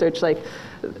applied research, like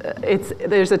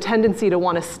there's a tendency to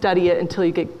want to study it until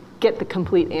you get the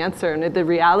complete answer, and the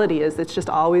reality is it's just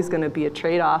always going to be a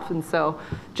trade-off. And so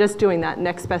just doing that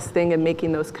next best thing and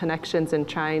making those connections and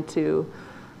trying to,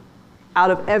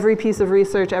 out of every piece of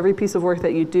research, every piece of work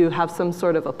that you do, have some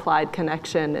sort of applied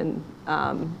connection, and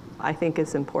I think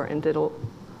is important. It'll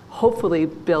hopefully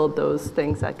build those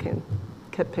things that can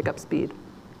pick up speed.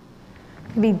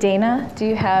 Maybe Dana, do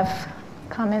you have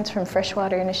comments from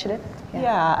Freshwater Initiative?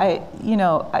 Yeah,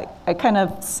 I kind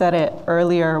of said it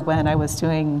earlier when I was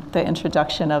doing the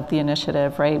introduction of the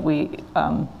initiative, right? We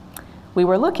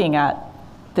were looking at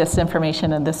this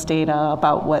information and this data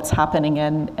about what's happening,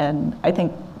 and I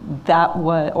think that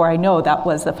was, or I know that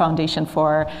was the foundation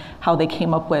for how they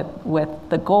came up with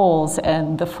the goals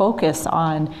and the focus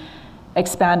on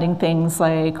expanding things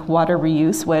like water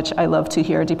reuse, which I love to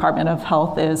hear Department of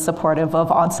Health is supportive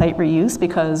of on-site reuse,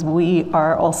 because we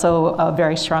are also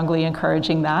very strongly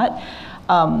encouraging that.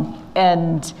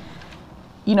 And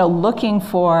looking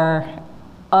for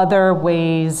other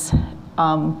ways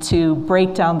to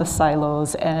break down the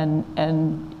silos and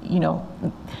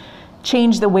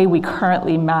change the way we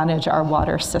currently manage our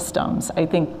water systems. I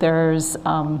think there's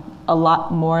a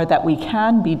lot more that we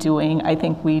can be doing. I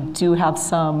think we do have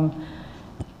some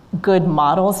good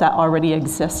models that already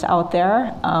exist out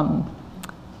there.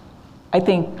 I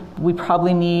think we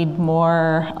probably need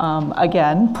more,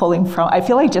 again, pulling from, I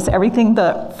feel like just everything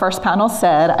the first panel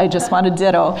said, I just want to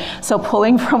ditto. So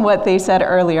pulling from what they said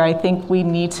earlier, I think we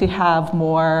need to have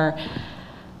more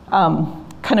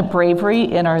kind of bravery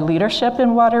in our leadership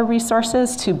in water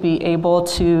resources to be able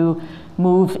to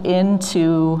move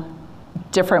into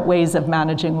different ways of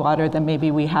managing water than maybe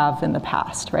we have in the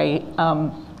past, right?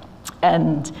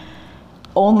 And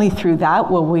only through that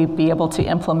will we be able to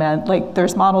implement, like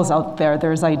there's models out there,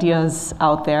 there's ideas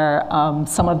out there,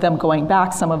 some of them going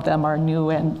back, some of them are new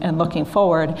and looking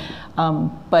forward,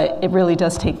 but it really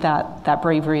does take that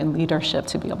bravery and leadership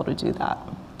to be able to do that,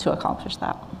 to accomplish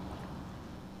that.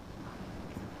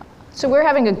 So we're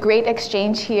having a great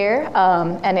exchange here,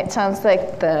 and it sounds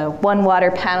like the One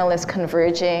Water panel is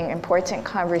converging, important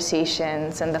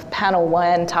conversations, and the panel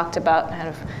one talked about, kind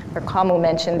of, where Kamu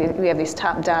mentioned, we have these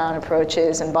top-down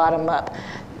approaches and bottom-up.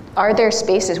 Are there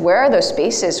spaces, where are those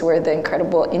spaces where the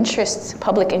incredible interest,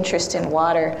 public interest in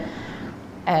water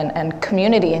and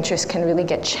community interest can really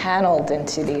get channeled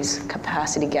into these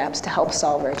capacity gaps to help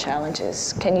solve our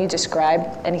challenges? Can you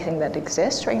describe anything that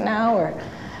exists right now, or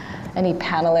any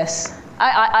panelists?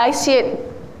 I see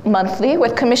it monthly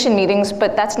with commission meetings,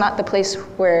 but that's not the place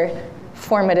where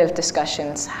formative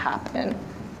discussions happen.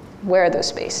 Where are those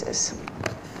spaces?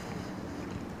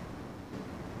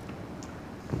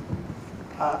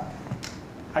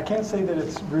 I can't say that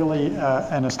it's really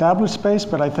an established space,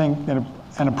 but I think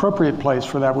an appropriate place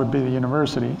for that would be the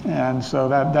university. And so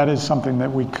that is something that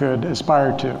we could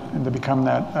aspire to, and to become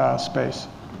that space.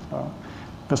 So,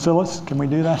 Vasilis, can we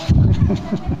do that?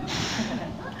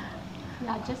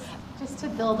 Yeah, just to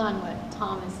build on what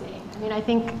Tom is saying. I mean, I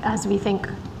think as we think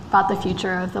about the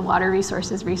future of the Water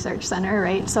Resources Research Center,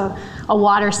 right? So a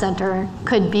water center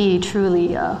could be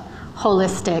truly a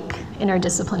holistic,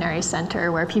 interdisciplinary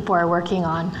center where people are working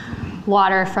on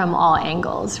water from all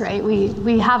angles, right?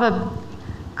 We have a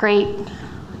great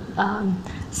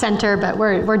center, but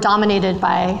we're dominated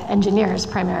by engineers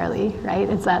primarily, right?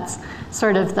 That's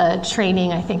sort of the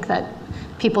training, I think, that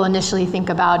people initially think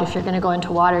about. If you're going to go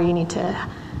into water, you need to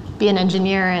be an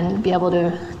engineer and be able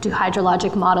to do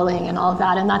hydrologic modeling and all of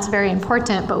that, and that's very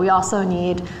important, but we also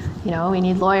need, we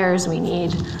need lawyers, we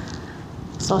need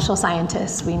social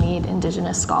scientists, we need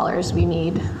indigenous scholars, we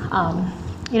need,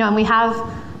 and we have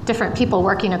different people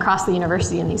working across the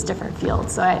university in these different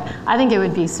fields. So I think it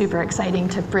would be super exciting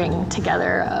to bring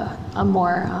together a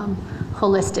more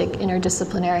holistic,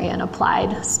 interdisciplinary, and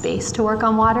applied space to work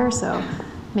on water. So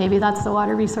maybe that's the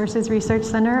Water Resources Research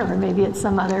Center, or maybe it's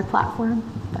some other platform.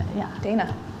 But yeah.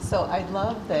 Dana. So I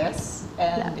love this,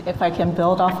 and if I can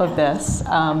build off of this,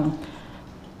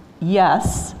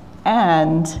 yes,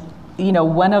 and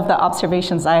one of the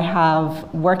observations I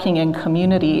have working in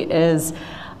community is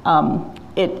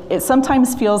it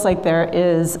sometimes feels like there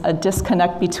is a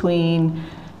disconnect between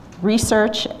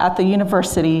research at the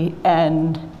university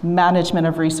and management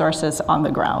of resources on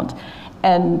the ground.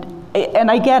 And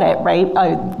I get it, right?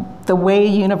 The way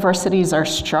universities are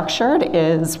structured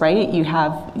is, right, you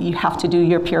have to do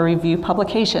your peer review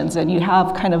publications, and you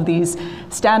have kind of these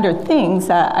standard things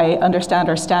that I understand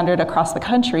are standard across the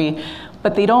country,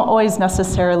 but they don't always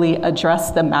necessarily address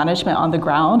the management on the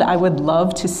ground. I would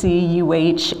love to see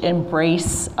UH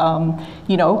embrace,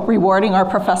 rewarding our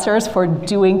professors for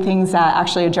doing things that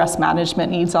actually address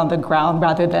management needs on the ground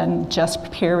rather than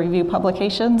just peer review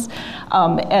publications.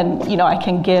 I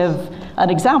can give an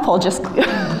example just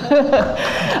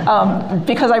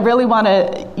because I really want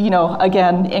to,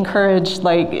 again, encourage,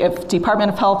 like, if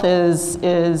Department of Health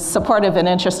is supportive and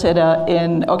interested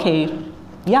in, okay,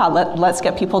 yeah, let's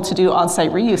get people to do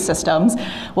on-site reuse systems.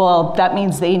 Well, that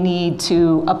means they need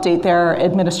to update their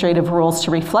administrative rules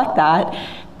to reflect that.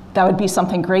 That would be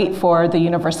something great for the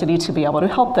university to be able to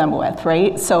help them with,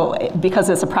 right? So because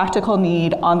it's a practical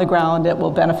need on the ground, it will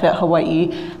benefit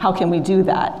Hawaii. How can we do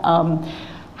that?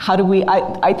 How do we,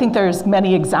 I think there's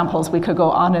many examples we could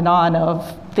go on and on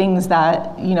of things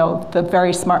that, the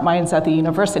very smart minds at the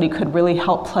university could really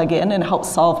help plug in and help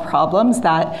solve problems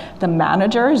that the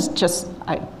managers just,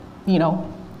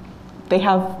 they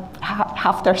have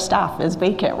half their staff is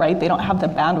vacant, right? They don't have the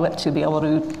bandwidth to be able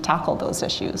to tackle those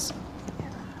issues.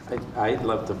 I'd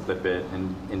love to flip it,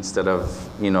 and instead of,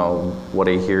 what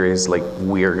I hear is like,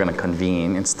 we're gonna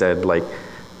convene, instead, like,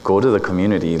 go to the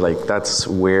community. Like, that's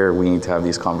where we need to have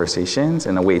these conversations.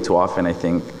 And way too often, I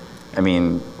think,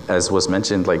 as was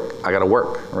mentioned, like, I gotta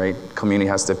work, right? Community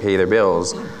has to pay their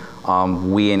bills.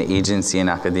 We in agency and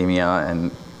academia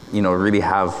and, really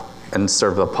have and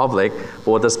serve the public, but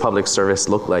what does public service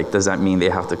look like? Does that mean they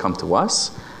have to come to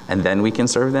us and then we can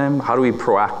serve them? How do we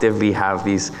proactively have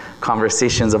these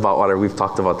conversations about water? We've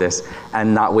talked about this,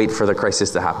 and not wait for the crisis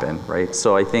to happen, right?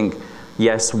 So I think,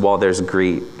 yes, while there's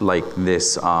great, like,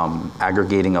 this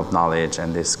aggregating of knowledge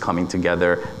and this coming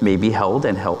together may be held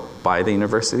and helped by the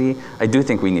university, I do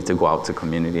think we need to go out to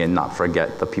community and not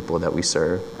forget the people that we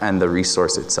serve and the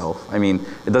resource itself.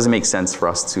 It doesn't make sense for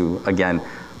us to, again,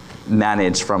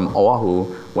 manage from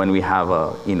Oahu when we have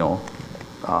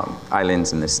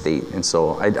islands in the state. And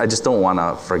so I just don't want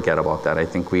to forget about that. I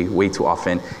think we way too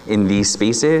often in these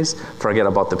spaces forget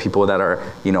about the people that are,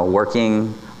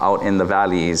 working out in the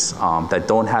valleys, that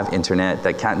don't have internet,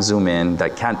 that can't zoom in,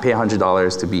 that can't pay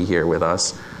 $100 to be here with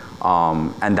us.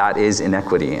 And that is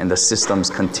inequity, and the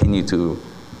systems continue to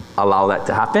allow that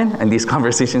to happen and these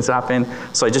conversations to happen.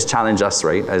 So I just challenge us,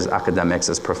 right, as academics,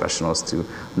 as professionals, to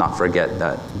not forget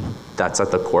that that's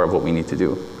at the core of what we need to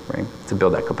do, right, to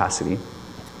build that capacity.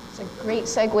 It's a great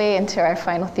segue into our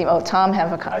final theme. Oh, Tom,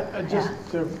 have a comment. Just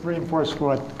to reinforce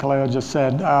what Kaleo just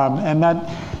said, and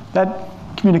that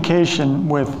communication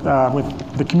with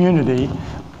the community,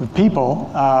 with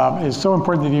people, is so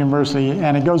important to the university,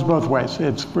 and it goes both ways.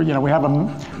 It's, we have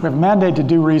a mandate to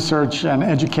do research and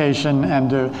education and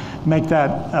to make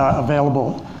that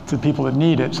available to people that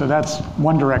need it. So that's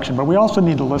one direction. But we also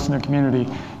need to listen to the community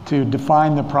to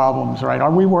define the problems, right?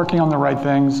 Are we working on the right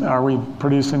things? Are we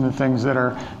producing the things that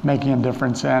are making a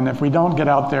difference? And if we don't get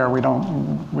out there, we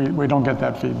don't get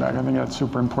that feedback. I think that's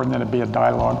super important, that it be a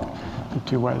dialogue the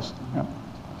two ways.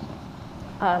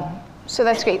 Yeah. So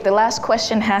that's great. The last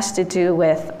question has to do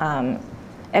with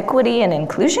equity and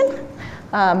inclusion.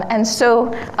 And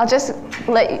so I'll just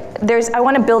I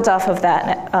want to build off of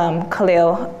that,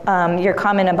 Kaleo, your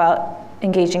comment about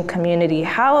engaging community.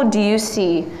 How do you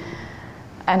see,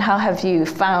 and how have you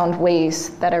found ways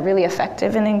that are really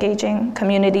effective in engaging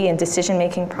community and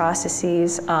decision-making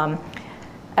processes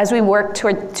as we work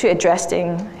to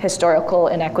addressing historical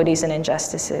inequities and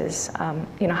injustices?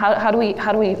 How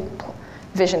do we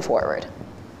vision forward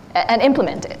and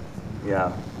implement it?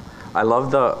 Yeah, I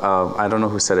love the, I don't know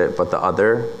who said it, but the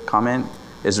other comment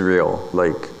is real.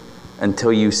 Like,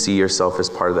 until you see yourself as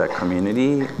part of that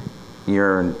community, you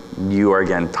are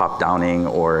again top-downing,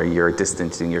 or you're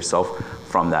distancing yourself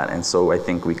from that. And so I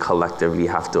think we collectively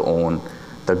have to own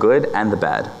the good and the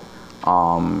bad.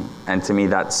 And to me,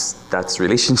 that's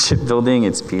relationship building,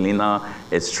 it's pilina,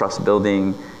 it's trust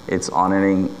building, It's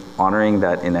honoring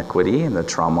that inequity and the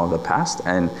trauma of the past.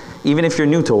 And even if you're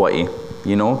new to Hawaii,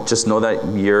 you know, just know that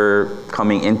you're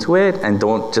coming into it, and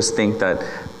don't just think that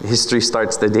history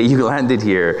starts the day you landed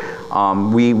here.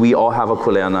 We all have a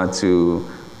kuleana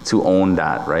to own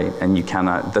that, right? And you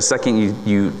cannot, the second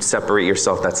you separate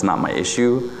yourself, that's not my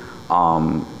issue,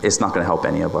 it's not gonna help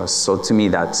any of us. So to me,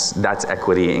 that's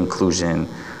equity, inclusion,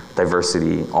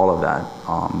 diversity, all of that.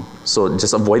 So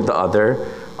just avoid the other,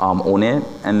 own it,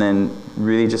 and then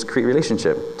really just create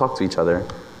relationship, talk to each other.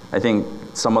 I think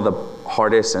some of the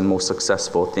hardest and most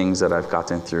successful things that I've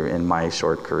gotten through in my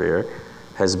short career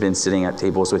has been sitting at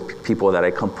tables with people that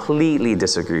I completely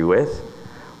disagree with,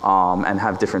 and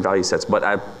have different value sets, but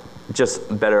I'm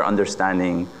just better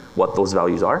understanding what those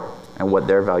values are and what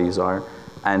their values are,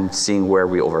 and seeing where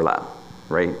we overlap,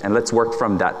 right? And let's work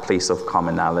from that place of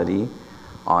commonality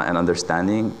and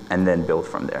understanding, and then build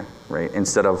from there, right?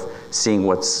 Instead of seeing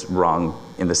what's wrong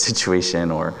in the situation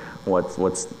or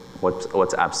what's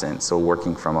absent. So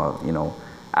working from a, you know,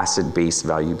 asset-based,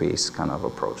 value-based kind of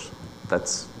approach.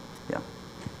 That's, yeah,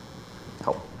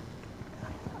 help.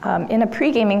 In a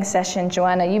pre-gaming session,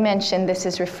 Joanna, you mentioned this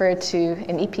is referred to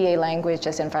in EPA language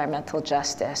as environmental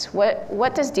justice.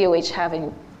 What does DOH have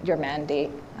in your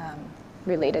mandate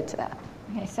related to that?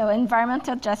 Okay, so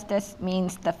environmental justice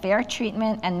means the fair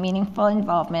treatment and meaningful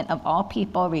involvement of all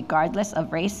people, regardless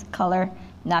of race, color,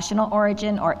 national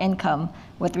origin, or income,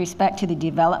 with respect to the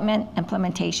development,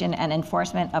 implementation, and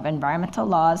enforcement of environmental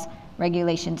laws,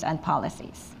 regulations, and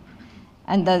policies.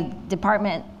 And the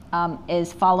department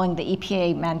is following the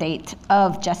EPA mandate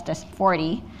of Justice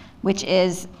 40, which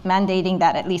is mandating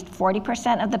that at least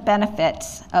 40% of the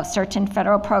benefits of certain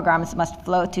federal programs must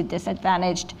flow to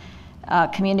disadvantaged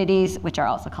communities, which are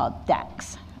also called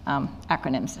DACs,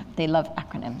 acronyms. They love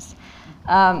acronyms.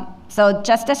 So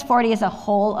Justice 40 is a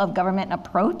whole of government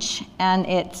approach, and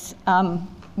it's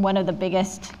one of the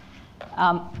biggest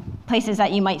places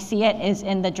that you might see it is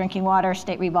in the Drinking Water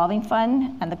State Revolving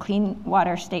Fund and the Clean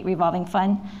Water State Revolving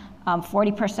Fund.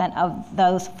 40% of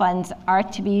those funds are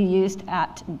to be used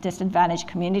at disadvantaged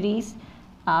communities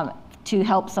to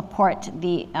help support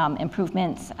the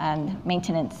improvements and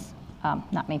maintenance,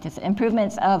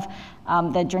 improvements of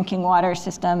the drinking water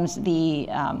systems, the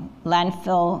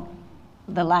landfills,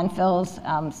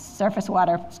 surface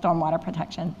water, stormwater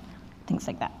protection, things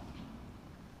like that.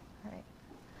 All right.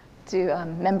 Do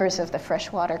members of the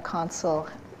Freshwater Council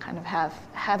kind of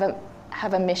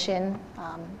have a mission,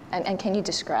 and can you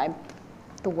describe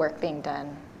the work being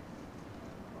done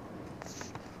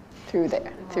through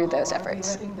those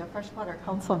efforts? Are you the Freshwater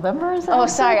Council members? Oh,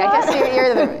 sorry, I guess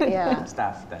you're the, yeah.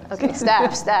 Staff then. Okay,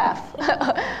 staff.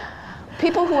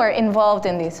 People who are involved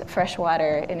in these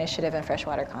Freshwater Initiative and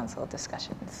Freshwater Council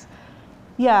discussions.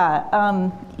 Yeah,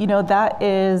 you know, that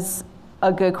is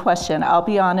a good question. I'll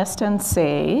be honest and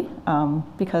say,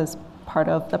 because part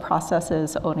of the process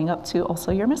is owning up to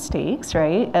also your mistakes,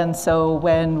 right? And so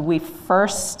when we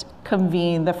first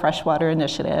convened the Freshwater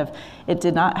Initiative, it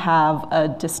did not have a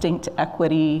distinct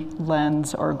equity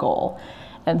lens or goal.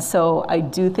 And so I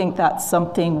do think that's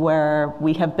something where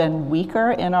we have been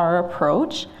weaker in our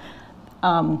approach.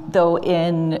 Though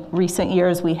in recent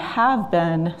years, we have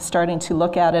been starting to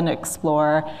look at and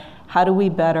explore how do we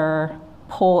better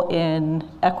pull in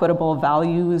equitable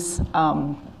values,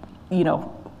 you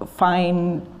know,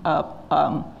 find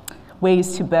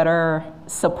ways to better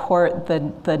support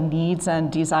the needs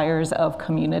and desires of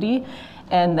community.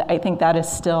 And I think that is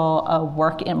still a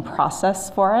work in process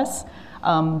for us.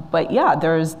 But yeah,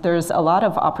 there's a lot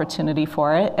of opportunity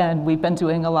for it, and we've been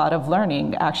doing a lot of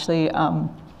learning. Actually,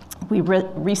 we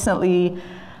recently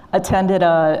attended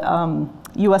a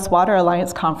U.S. Water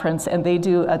Alliance conference, and they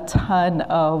do a ton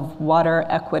of water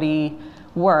equity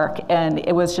work, and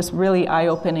it was just really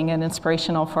eye-opening and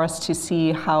inspirational for us to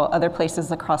see how other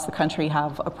places across the country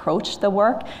have approached the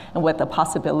work and what the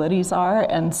possibilities are.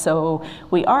 And so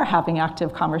we are having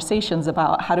active conversations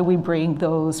about how do we bring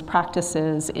those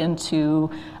practices into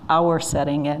our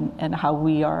setting and how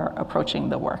we are approaching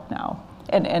the work now.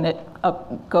 And it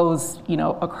goes, you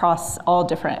know, across all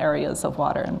different areas of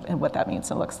water and what that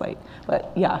means and looks like.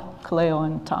 But yeah, Kaleo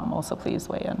and Tom, also please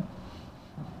weigh in.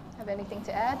 Have anything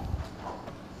to add?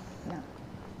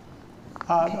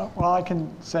 Well, I can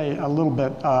say a little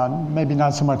bit, maybe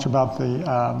not so much about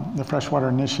the Freshwater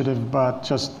Initiative, but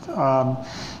just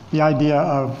the idea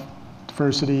of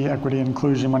diversity, equity, and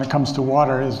inclusion when it comes to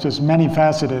water is just many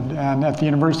faceted. And at the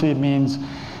university, it means,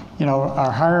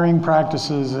 our hiring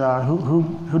practices,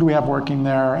 who do we have working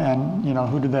there, and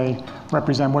who do they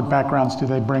represent, what backgrounds do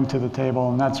they bring to the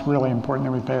table, and that's really important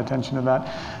that we pay attention to that.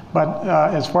 But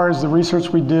as far as the research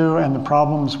we do and the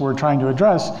problems we're trying to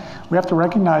address, we have to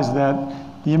recognize that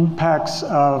the impacts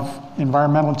of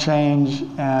environmental change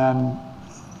and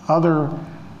other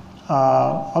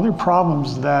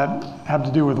problems that have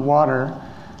to do with water,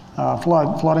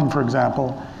 flooding, for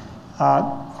example,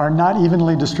 are not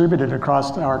evenly distributed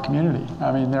across our community.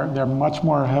 I mean, they're much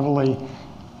more heavily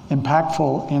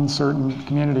impactful in certain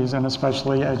communities, and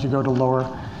especially as you go to lower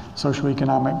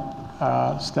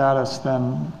socioeconomic status,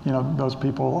 then those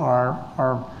people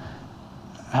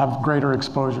have greater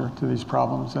exposure to these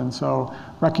problems. And so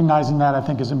recognizing that, I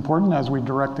think, is important as we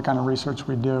direct the kind of research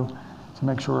we do to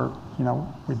make sure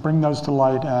we bring those to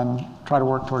light and try to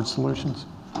work towards solutions.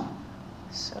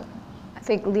 So I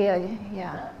think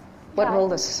Leah, what role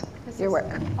does your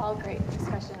work? All great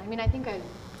discussion. I mean, I think a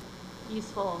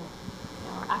useful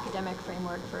academic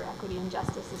framework for equity and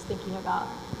justice is thinking about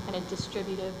kind of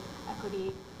distributive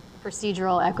equity,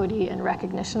 procedural equity, and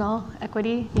recognitional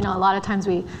equity. A lot of times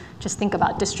we just think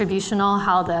about distributional,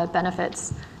 how the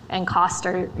benefits and costs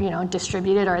are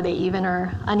distributed. Are they even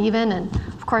or uneven? And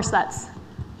of course that's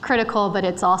critical, but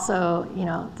it's also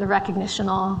the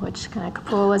recognitional, which kind of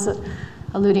Kapua was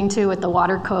alluding to with the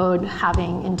water code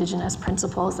having indigenous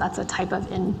principles. That's a type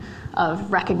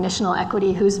of recognitional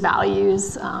equity whose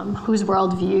values, whose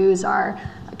worldviews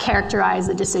characterize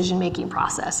the decision-making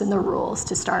process and the rules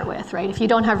to start with, right? If you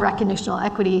don't have recognitional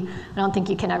equity, I don't think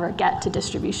you can ever get to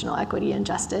distributional equity and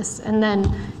justice. And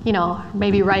then,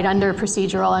 maybe right under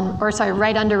procedural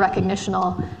right under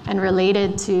recognitional and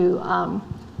related to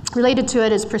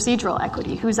it is procedural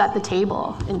equity. Who's at the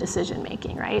table in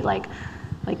decision-making, right? Like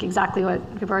exactly what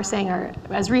people are saying.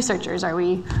 As researchers, are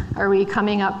we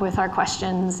coming up with our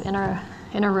questions in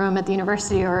a room at the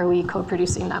university, or are we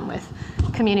co-producing them with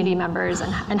community members,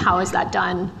 and how is that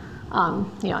done?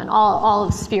 In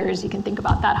all spheres, you can think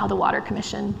about that, how the Water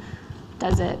Commission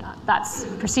does it. That's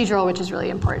procedural, which is really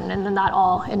important, and then that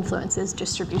all influences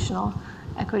distributional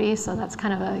equity. So that's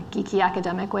kind of a geeky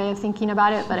academic way of thinking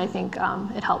about it, but I think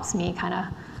it helps me kind of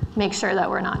make sure that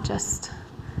we're not just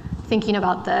thinking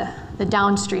about the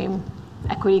downstream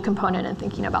equity component and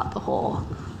thinking about the whole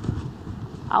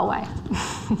Hawai.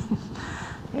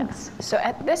 Yes. So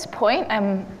at this point,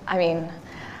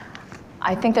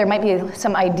 I think there might be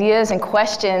some ideas and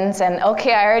questions, and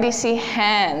okay, I already see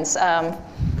hands.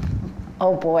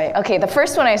 Oh boy. Okay, the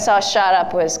first one I saw shot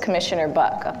up was Commissioner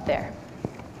Buck up there.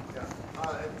 Yeah.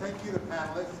 Thank you, the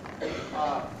panelists.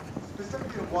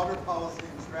 Specifically to water policy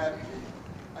and strategy,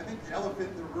 I think the elephant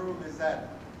in the room is that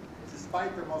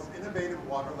despite the most innovative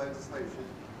water legislation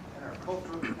and our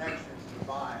cultural connection to the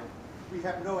vine, we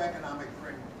have no economic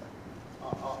framework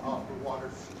for water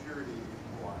security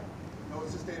in Hawaii. No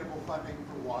sustainable funding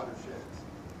for watersheds.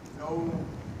 No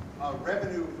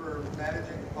revenue for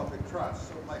managing public trust.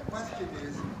 So my question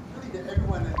is, really to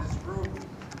everyone in this room,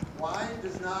 why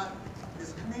does not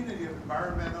this community of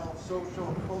environmental,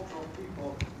 social, cultural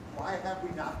people, why have we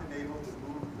not been able to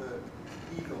move the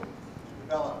needle to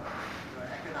develop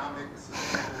economic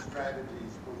sustainable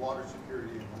strategies for water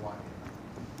security in Hawaii?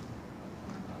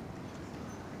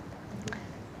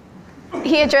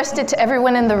 He addressed it to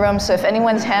everyone in the room, so if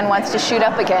anyone's hand wants to shoot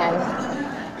up again,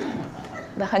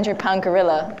 the 100-pound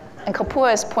gorilla. And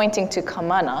Kapua is pointing to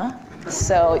Kamana,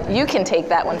 so you can take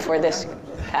that one for this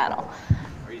panel.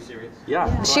 Are you serious?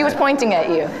 Yeah. She was pointing at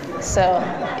you, so.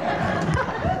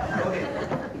 Okay.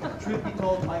 Truth be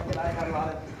told, Mike and I had a lot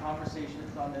of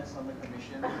conversations on this on the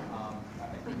commission.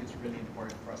 I think it's really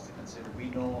important for us to consider. We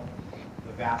know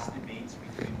the vast debates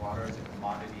between water as a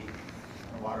commodity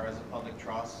and water as a public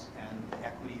trust, and the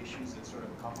equity issues that sort of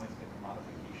come with the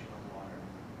commodification of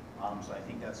water. So I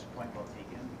think that's a point well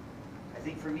taken. I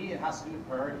think for me, it has to do with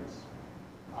priorities.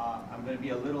 I'm going to be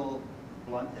a little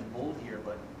blunt and bold here,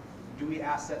 but do we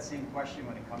ask that same question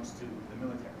when it comes to the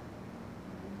military?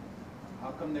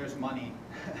 How come there's money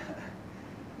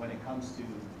when it comes to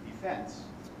defense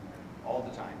all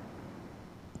the time,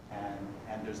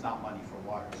 and there's not money for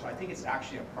water? So I think it's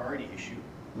actually a priority issue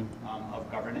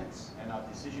of governance and of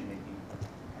decision making.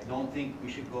 I don't think we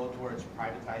should go towards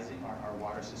privatizing our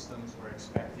water systems or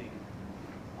expecting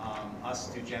us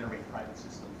to generate private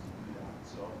systems to do that.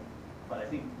 So, but I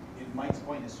think Mike's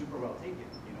point is super well taken.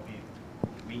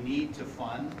 We need to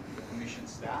fund the commission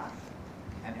staff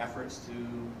and efforts to,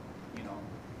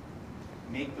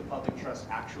 make the public trust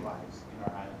actualized in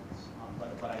our islands.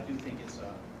 But I do think it's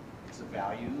a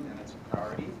value and it's a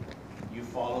priority. You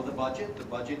follow the budget. The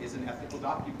budget is an ethical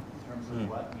document in terms of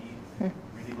what we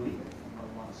really believe in and what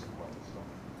we want to support. So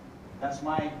That's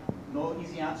my, no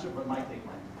easy answer, but my take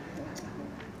on it.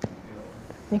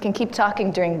 You can keep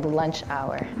talking during the lunch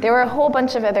hour. There were a whole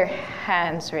bunch of other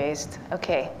hands raised.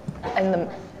 Okay, in the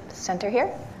center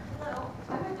here. Hello,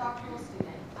 I'm a doctoral student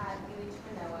at UH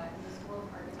Manoa in the School of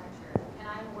Architecture, and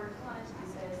I'm working on a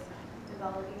thesis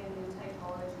developing a new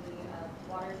typology of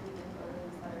water treatment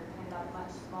buildings that are kind of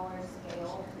much smaller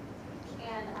scale.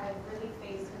 And I've really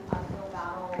faced an uphill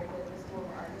battle with the School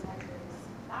of Architecture's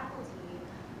faculty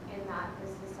in that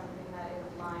this is something that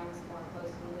aligns more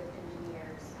closely with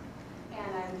engineers. And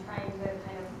I'm trying to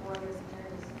kind of form this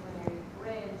interdisciplinary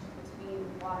bridge between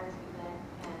water treatment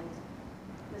and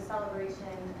the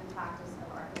celebration and practice of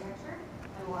architecture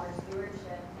and water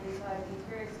stewardship. And so I'd be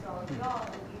curious to all of y'all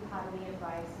if you have any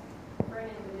advice for an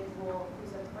individual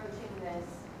who's approaching this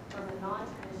from a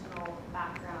non-traditional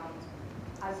background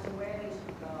as to where they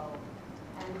should go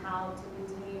and how to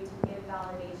continue to give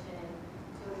validation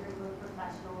to a group of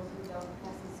professionals who don't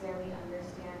necessarily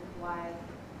understand why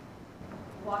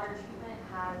water treatment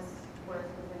has worth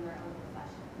within their own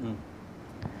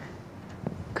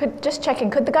profession. Just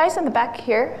checking, could the guys in the back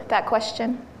hear that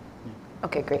question?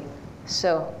 Okay, great.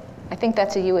 So I think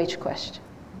that's a UH question.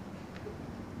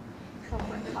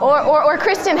 Or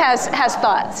Kristen has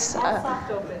thoughts. I'll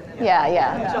soft open.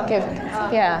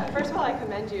 Yeah. First of all, I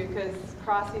commend you because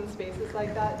crossing spaces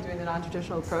like that and doing the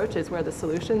non-traditional approach is where the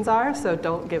solutions are, so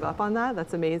don't give up on that.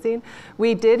 That's amazing.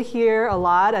 We did hear a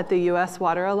lot at the U.S.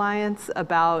 Water Alliance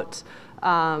about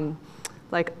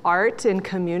like art in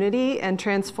community and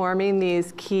transforming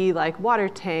these key like water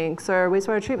tanks or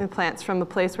wastewater treatment plants from a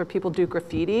place where people do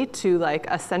graffiti to like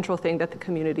a central thing that the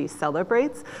community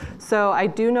celebrates. So I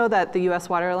do know that the U.S.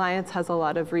 Water Alliance has a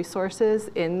lot of resources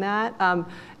in that.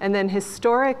 And then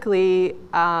historically,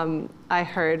 I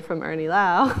heard from Ernie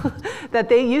Lau that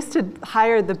they used to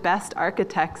hire the best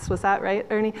architects, was that right,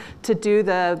 Ernie? To do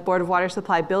the Board of Water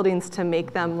Supply buildings to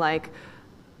make them like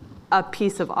a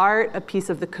piece of art, a piece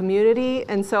of the community.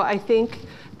 And so I think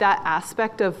that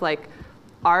aspect of like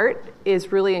art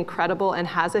is really incredible and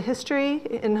has a history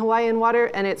in Hawaiian water,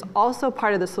 and it's also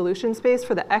part of the solution space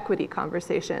for the equity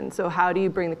conversation. So how do you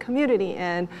bring the community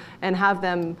in and have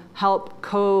them help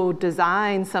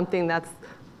co-design something that's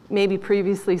maybe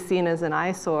previously seen as an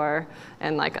eyesore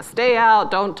and like a stay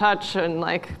out, don't touch, and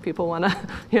like people want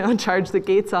to charge the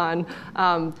gates on,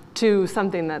 to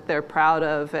something that they're proud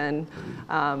of. And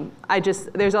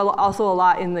there's also a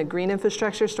lot in the green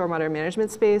infrastructure, stormwater management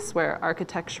space where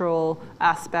architectural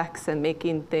aspects and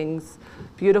making things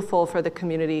beautiful for the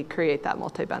community create that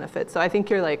multi-benefit. So I think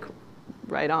you're like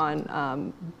right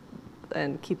on,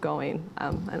 and keep going.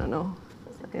 I don't know.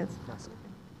 Yes.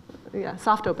 Yeah,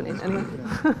 soft opening. Anyway.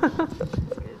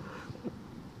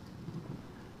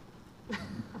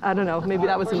 I don't know. Maybe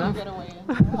that was enough.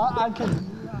 I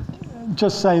can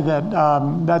just say that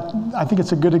I think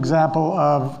it's a good example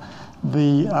of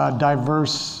the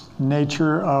diverse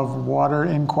nature of water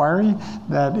inquiry,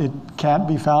 that it can't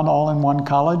be found all in one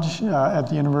college at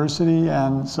the university,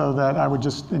 and so that I would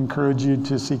just encourage you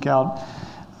to seek out,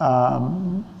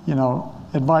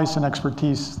 advice and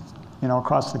expertise,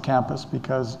 across the campus,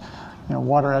 because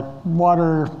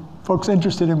water folks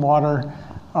interested in water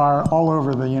are all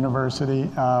over the university.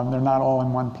 They're not all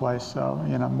in one place. So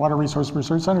Water Resource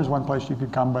Research Center is one place you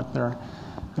could come, but there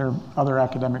are other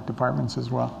academic departments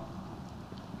as well.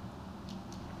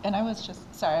 And I was just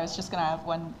going to have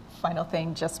one final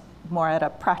thing, just more at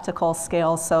a practical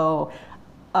scale. So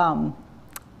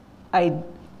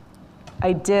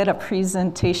I did a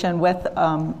presentation with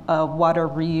a water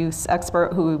reuse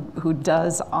expert who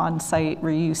does on-site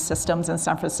reuse systems in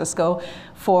San Francisco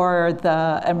for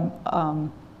the,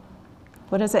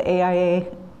 what is it, AIA,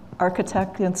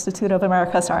 Architect Institute of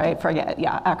America? Sorry, I forget,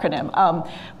 acronym.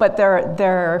 But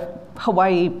their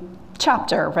Hawaii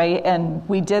chapter, right? And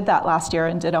we did that last year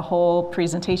and did a whole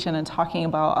presentation and talking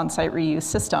about on-site reuse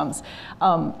systems.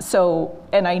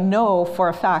 And I know for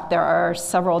a fact there are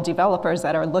several developers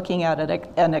that are looking at it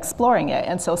and exploring it.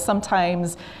 And so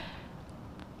sometimes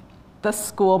the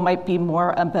school might be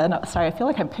more amenable. Sorry, I feel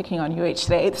like I'm picking on UH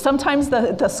today. Sometimes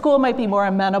the school might be more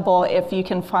amenable if you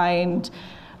can find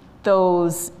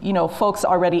those folks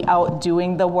already out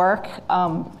doing the work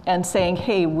and saying,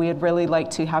 hey, we'd really like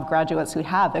to have graduates who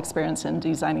have experience in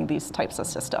designing these types of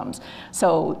systems.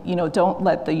 So don't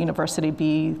let the university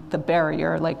be the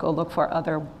barrier, like go look for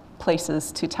other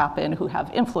places to tap in who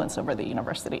have influence over the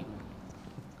university.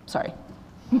 Sorry.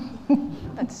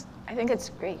 I think it's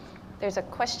great. There's a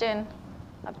question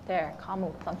up there,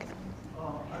 Kamu Plunket.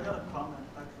 I got a comment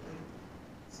actually.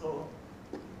 So,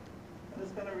 and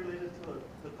it's kind of related to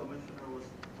the commissioner was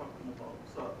talking about.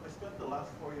 So I spent the last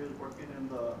past 4 years working in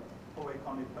the Hawaii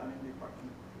County Planning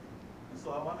Department. And so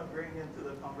I want to bring into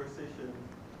the conversation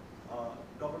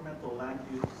governmental land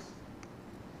use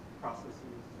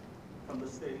processes from the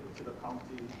state to the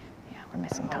county. Yeah, we're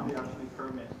missing and how we county. actually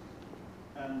permit.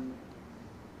 And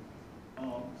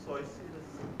so I see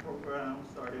this program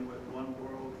starting with One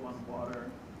World, One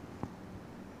Water.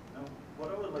 And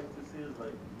what I would like to see is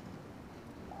like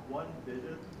one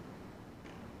vision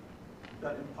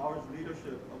that empowers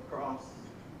leadership across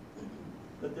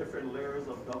the different layers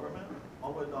of government,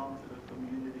 all the way down to the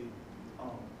community.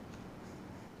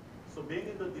 So being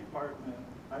in the department,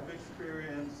 I've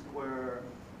experienced where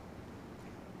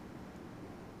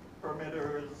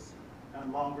permitters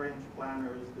and long-range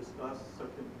planners discuss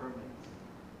certain permits.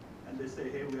 And they say,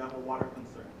 hey, we have a water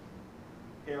concern.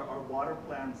 Here, our water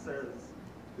plan says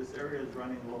this area is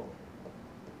running low.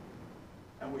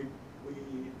 And we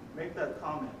make that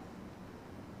comment.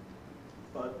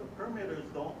 But the permitters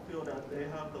don't feel that they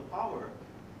have the power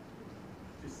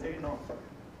to say no.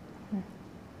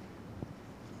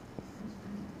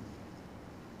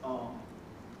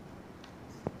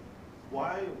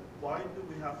 Why do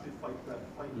we have to fight that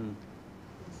fight?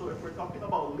 So if we're talking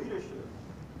about leadership,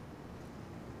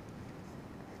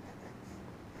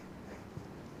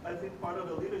 I think part of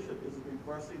the leadership is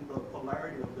reversing the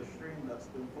polarity of the stream that's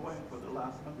been flowing for the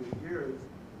last 100 years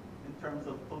in terms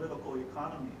of political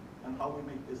economy and how we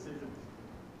make decisions.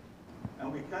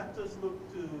 And we can't just look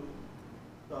to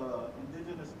the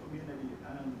indigenous community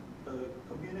and the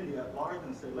community at large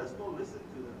and say, let's go listen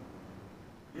to them.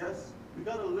 Yes, we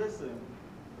gotta listen,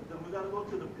 but then we gotta go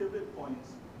to the pivot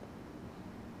points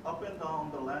up and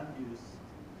down the land use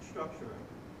structure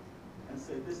and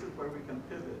say, this is where we can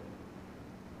pivot.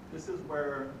 This is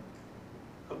where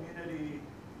community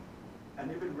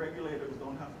and even regulators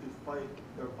don't have to fight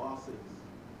their bosses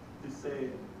to say,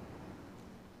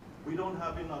 we don't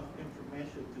have enough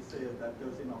information to say that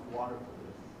there's enough water for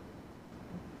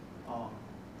this.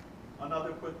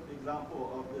 Another quick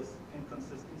example of this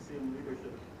inconsistency in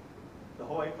leadership. The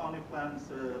Hawaii County plan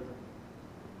said,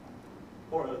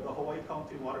 or the Hawaii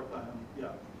County water plan,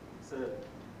 said,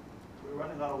 we're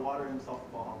running out of water in South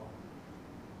Bahama.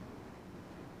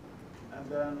 And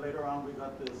then later on, we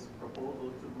got this proposal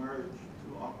to merge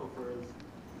two aquifers.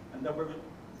 And then we're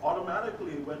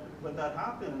automatically, when that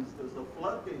happens, there's a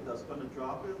floodgate that's going to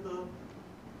drop in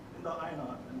the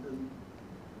INA, and then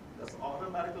that's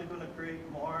automatically going to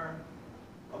create more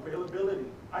availability.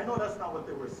 I know that's not what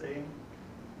they were saying,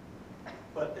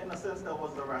 but in a sense, that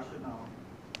was the rationale.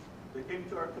 They came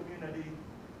to our community.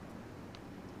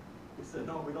 We said,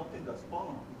 no, we don't think that's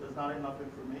falling. There's not enough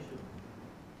information.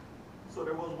 So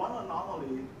there was one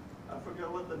anomaly. I forget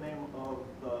what the name of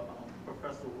the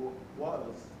professor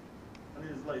was. And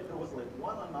it was like, there was like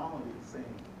one anomaly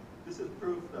saying, this is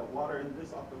proof that water in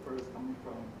this aquifer is coming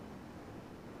from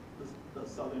the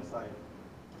southern side.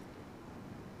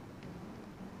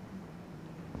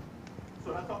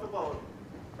 So when I talk about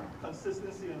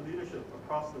consistency in leadership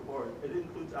across the board, it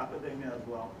includes academia as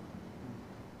well.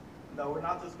 That we're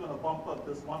not just going to bump up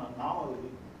this one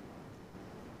anomaly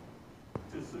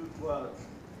to suit what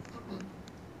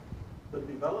the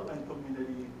development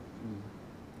community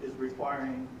is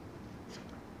requiring.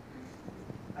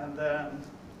 And then,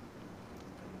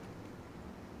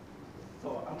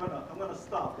 so I'm gonna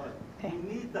stop, but we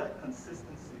need that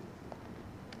consistency.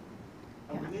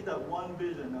 And we need that one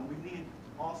vision, and we need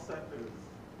all sectors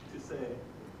to say,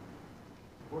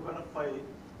 we're gonna fight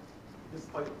this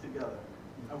fight together.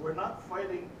 And we're not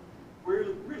fighting, we're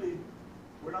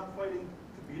not fighting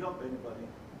to beat up anybody.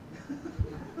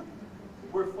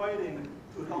 We're fighting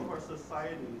to help our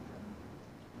society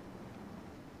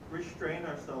restrain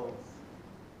ourselves.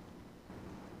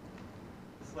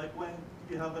 It's like when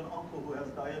you have an uncle who has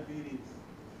diabetes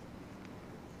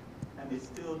and he's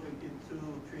still drinking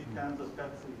 2-3 cans of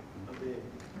Pepsi a day.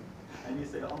 And you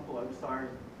say, Uncle, I'm sorry,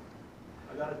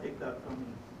 I gotta take that from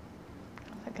you.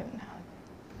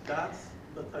 That's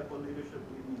the type of leadership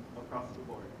we need across the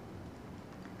board.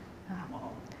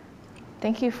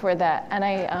 Thank you for that. And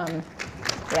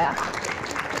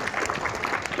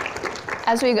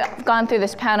as we've gone through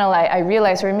this panel, I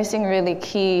realized we're missing a really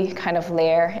key kind of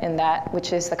layer in that,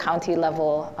 which is the county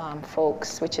level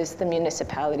folks, which is the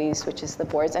municipalities, which is the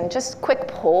boards. And just quick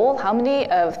poll, how many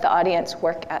of the audience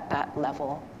work at that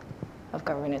level of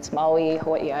government? It's Maui,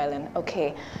 Hawaii Island.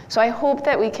 Okay, so I hope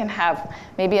that we can have,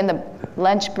 maybe in the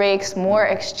lunch breaks, more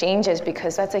exchanges,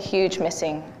 because that's a huge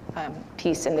missing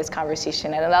piece in this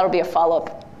conversation, and that'll be a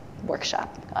follow-up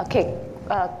workshop. Okay,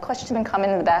 question and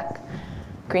comment in the back.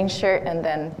 Green shirt and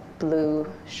then blue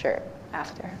shirt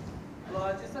after.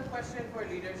 Well, just a question for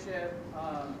leadership.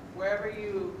 Wherever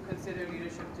you consider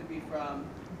leadership to be from,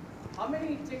 how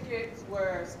many tickets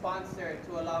were sponsored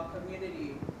to allow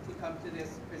community to come to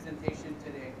this presentation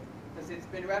today? Because it's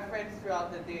been referenced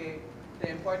throughout the day, the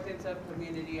importance of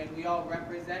community, and we all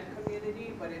represent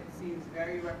community, but it seems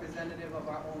very representative of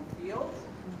our own fields.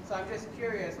 So I'm just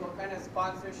curious, what kind of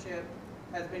sponsorship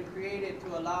has been created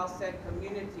to allow said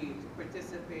community to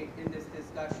participate in this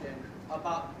discussion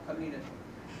about community?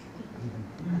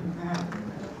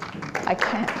 I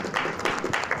can't.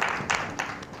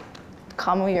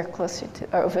 Kamo, you're closer to,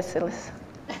 or Vasilis.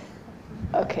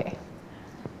 Okay.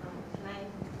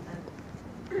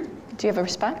 Do you have a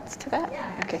response to that?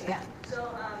 Yeah. Okay, yeah. So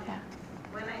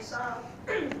when I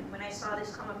saw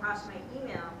this come across my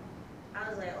email, I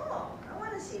was like, oh, I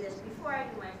want to see this before I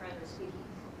knew my friend was speaking.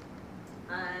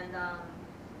 And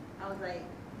I was like,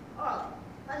 oh,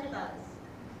 $100.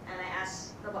 And I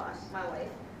asked the boss, my wife,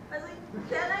 I was like,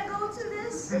 can I go to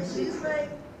this? And she's like,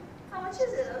 how much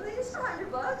is it? I was like, it's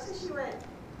 $100. And she went,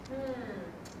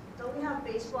 don't we have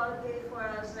baseball to pay for?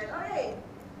 I was like, okay,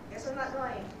 guess I'm not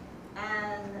going.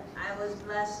 And I was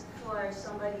blessed for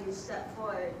somebody to step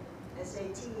forward and say,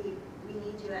 T, we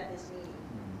need you at this meeting.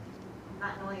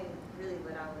 Not knowing really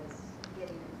what I was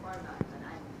getting informed on, but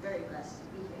I'm very blessed to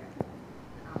be here.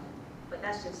 But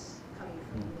that's just coming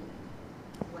from me,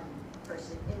 one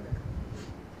person in the community.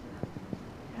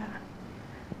 Yeah.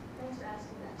 Thanks for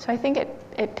asking that. So I think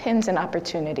it pins an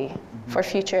opportunity for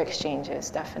future exchanges,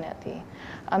 definitely.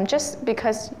 Just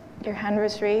because your hand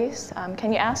was raised,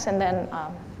 can you ask, and then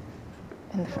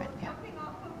in the front, yeah. Coming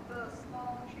off of the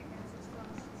small treatment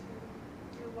systems to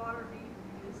do water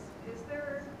reuse, is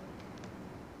there,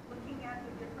 looking at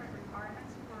the different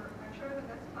requirements for, I'm sure the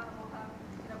next panel will have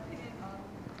an opinion on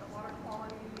the water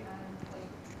quality and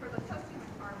like for the testing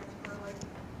requirements for like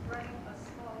running a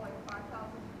small like 5,000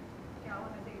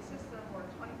 gallon a day system or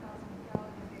 20,000 gallon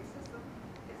a day system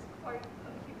is quite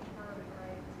a huge burden,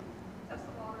 right? To test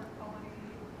the water quality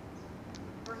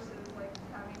versus like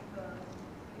having the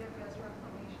EFS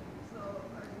reclamation. So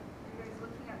are you guys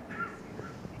looking at ways to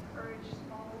encourage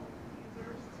small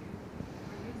users to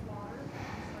reuse water on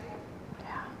site?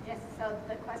 Yeah. Yes, so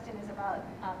the question is about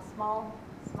small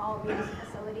reuse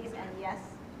facilities, and yes,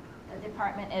 the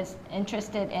department is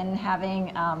interested in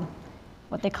having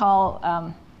what they call,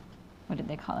 what did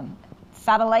they call them?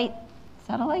 Satellite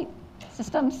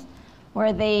systems,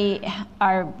 where they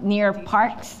are near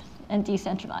parks and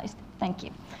decentralized. Thank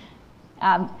you.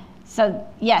 So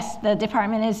yes, the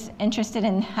department is interested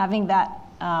in having that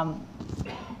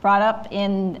brought up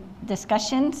in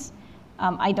discussions.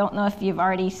 I don't know if you've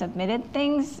already submitted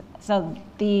things. So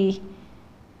the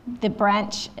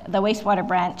wastewater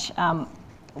branch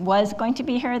was going to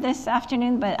be here this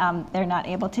afternoon, but they're not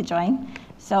able to join.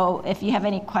 So if you have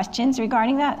any questions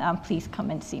regarding that, please come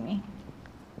and see me.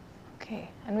 Okay,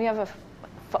 and we have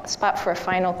a spot for a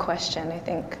final question, I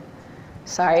think.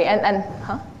 Sorry, and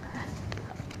huh?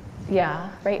 Yeah,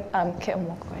 right,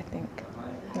 Ke'omoko, I think.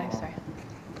 No, sorry.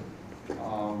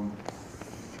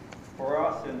 For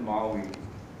us in Maui,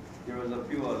 there was a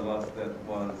few of us that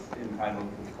was entitled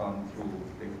to come to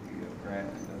the grant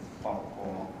in this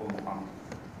Komohana.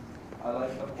 I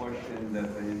like the question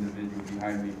that the individual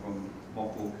behind me from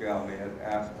Moko Keawe had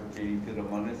asked pertaining to the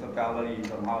municipalities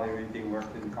and how everything works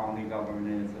in county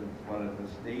governance as well as the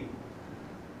state.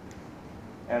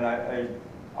 And I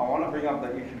want to bring up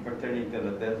the issue pertaining to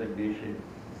the designation.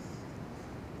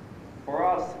 For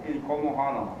us in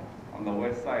Komohana, on the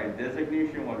west side,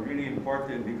 designation was really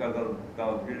important because of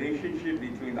the relationship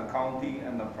between the county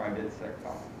and the private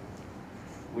sector,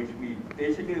 which we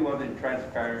basically wasn't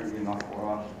transparent enough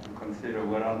for us to consider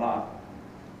whether or not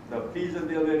the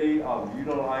feasibility of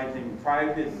utilizing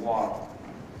private water,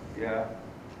 yeah.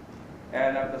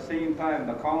 And at the same time,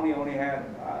 the county only had,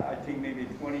 I think, maybe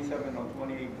 27 or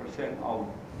 28% of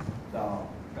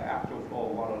the actual flow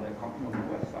of water that comes from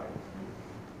the west side.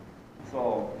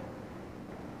 So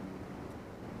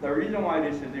the reason why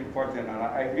this is important, and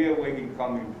I hear where he's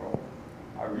coming from.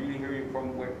 I really hear it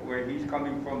from where he's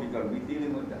coming from, because we're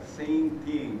dealing with the same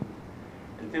thing,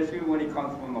 especially when it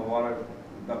comes from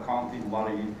the county's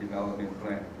water use development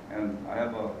plan. And I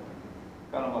have a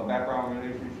kind of a background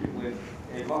relationship with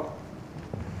Ava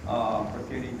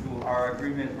pertaining to our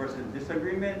agreements versus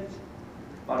disagreements.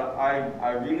 But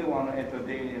I really want to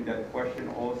entertain in that question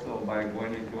also by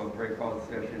going into a breakout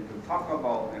session to talk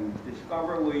about and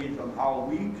discover ways on how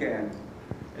we can,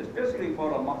 especially for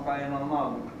the Makai and the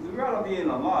mud. We'd rather be in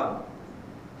the mud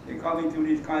than coming to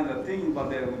these kinds of things, but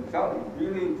we felt it's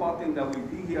really important that we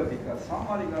be here because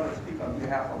somebody got to speak on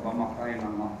behalf of the Makai and the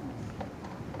mud.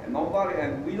 And Nobody,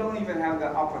 and we don't even have the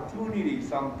opportunity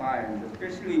sometimes,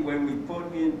 especially when we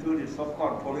put into the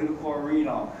so-called political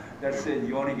arena that says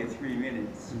you only get 3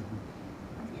 minutes.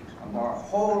 And our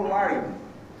whole life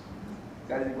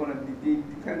that is going to be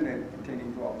dependent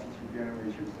pertaining to our future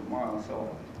generations tomorrow.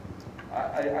 So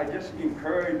I just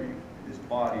encourage this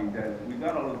body that we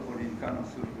got to look for these kind of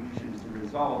solutions to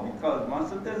resolve, because once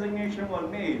the designation was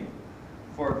made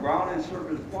for ground and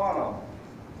surface water,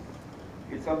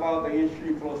 it's about the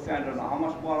in-stream flow standard and how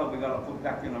much water we got to put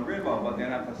back in the river, but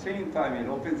then at the same time, it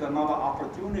opens another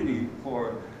opportunity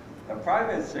for the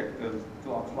private sectors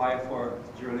to apply for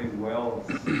drilling wells,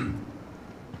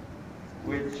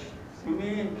 which to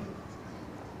me,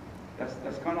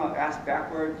 that's kind of ass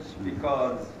backwards,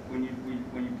 because when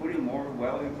you put in more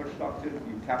well infrastructure,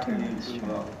 you tap it into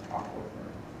the aquifer.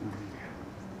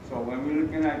 So when we're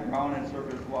looking at ground and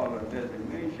surface water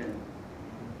designation,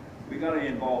 we got to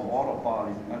involve all the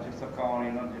bodies, not just the county,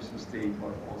 not just the state,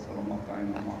 but also the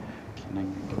multi-national.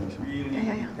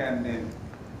 Really dependent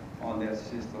on that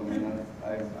system, and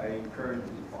I encourage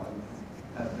this body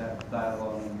to have that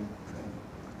dialogue and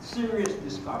serious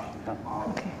discussion.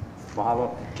 Okay.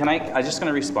 Mahalo. I just going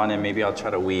to respond, and maybe I'll try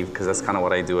to weave, because that's kind of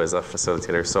what I do as a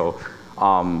facilitator. So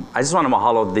I just want to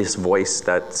mahalo this voice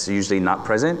that's usually not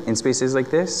present in spaces like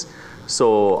this,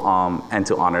 so and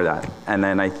to honor that. And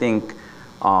then I think,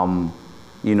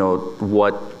 you know,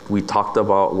 what we talked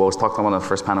about, what was talked about in the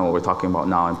first panel, what we're talking about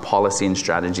now, and policy and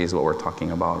strategy is what we're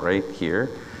talking about right here,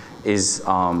 is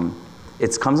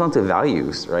it comes down to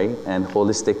values, right? And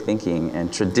holistic thinking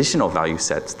and traditional value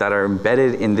sets that are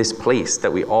embedded in this place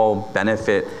that we all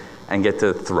benefit and get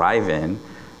to thrive in.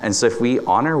 And so if we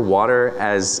honor water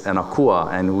as an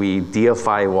akua, and we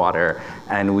deify water,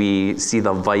 and we see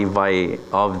the vai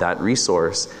of that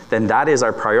resource, then that is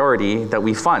our priority that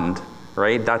we fund,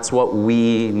 right? That's what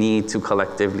we need to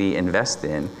collectively invest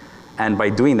in. And by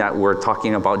doing that, we're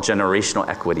talking about generational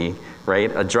equity,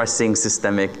 right? Addressing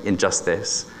systemic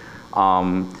injustice.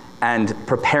 And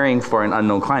preparing for an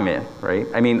unknown climate, right?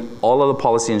 I mean, all of the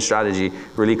policy and strategy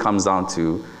really comes down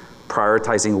to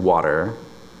prioritizing water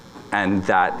and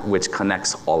that which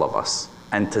connects all of us.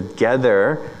 And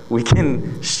together, we can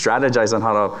strategize on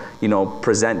how to, you know,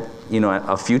 present, you know,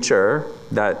 a future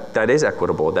that is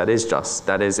equitable, that is just,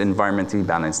 that is environmentally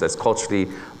balanced, that's culturally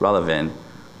relevant.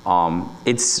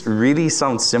 It's really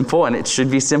sounds simple, and it should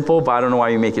be simple, but I don't know why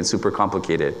you make it super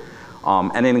complicated.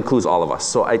 And it includes all of us.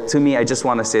 So to me, I just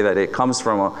want to say that it comes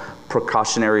from a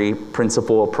precautionary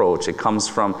principle approach. It comes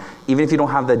from, even if you don't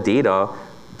have the data,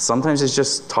 sometimes it's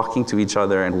just talking to each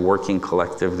other and working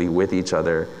collectively with each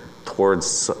other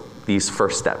towards these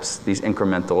first steps, these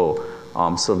incremental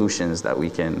solutions that we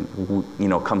can, you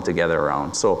know, come together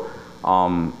around. So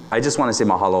I just want to say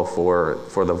mahalo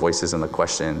for the voices and the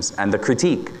questions and the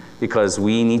critique, because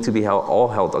we need to be all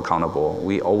held accountable.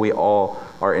 We all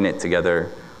are in it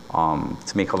together.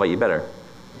 To make Hawaii better,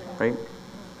 right?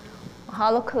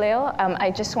 Mahalo Kaleo. I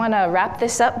just want to wrap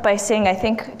this up by saying, I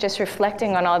think just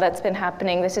reflecting on all that's been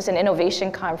happening, this is an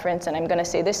innovation conference, and I'm going to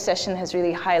say this session has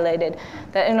really highlighted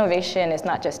that innovation is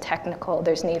not just technical,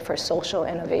 there's need for social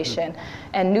innovation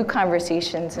and new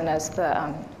conversations. And as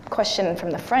the question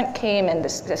from the front came and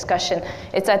this discussion,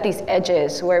 it's at these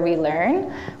edges where we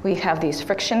learn. We have these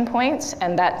friction points,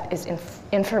 and that is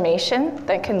information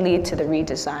that can lead to the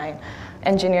redesign.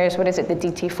 Engineers, what is it, the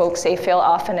DT folks say, fail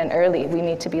often and early. We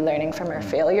need to be learning from our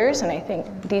failures, and I think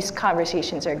these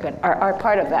conversations are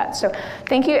part of that. So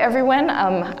thank you, everyone.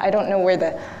 I don't know where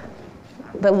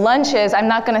the lunch is. I'm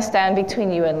not gonna stand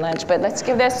between you and lunch, but let's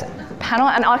give this panel,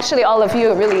 and actually all of you,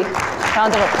 a really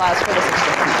round of applause for this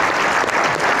exchange.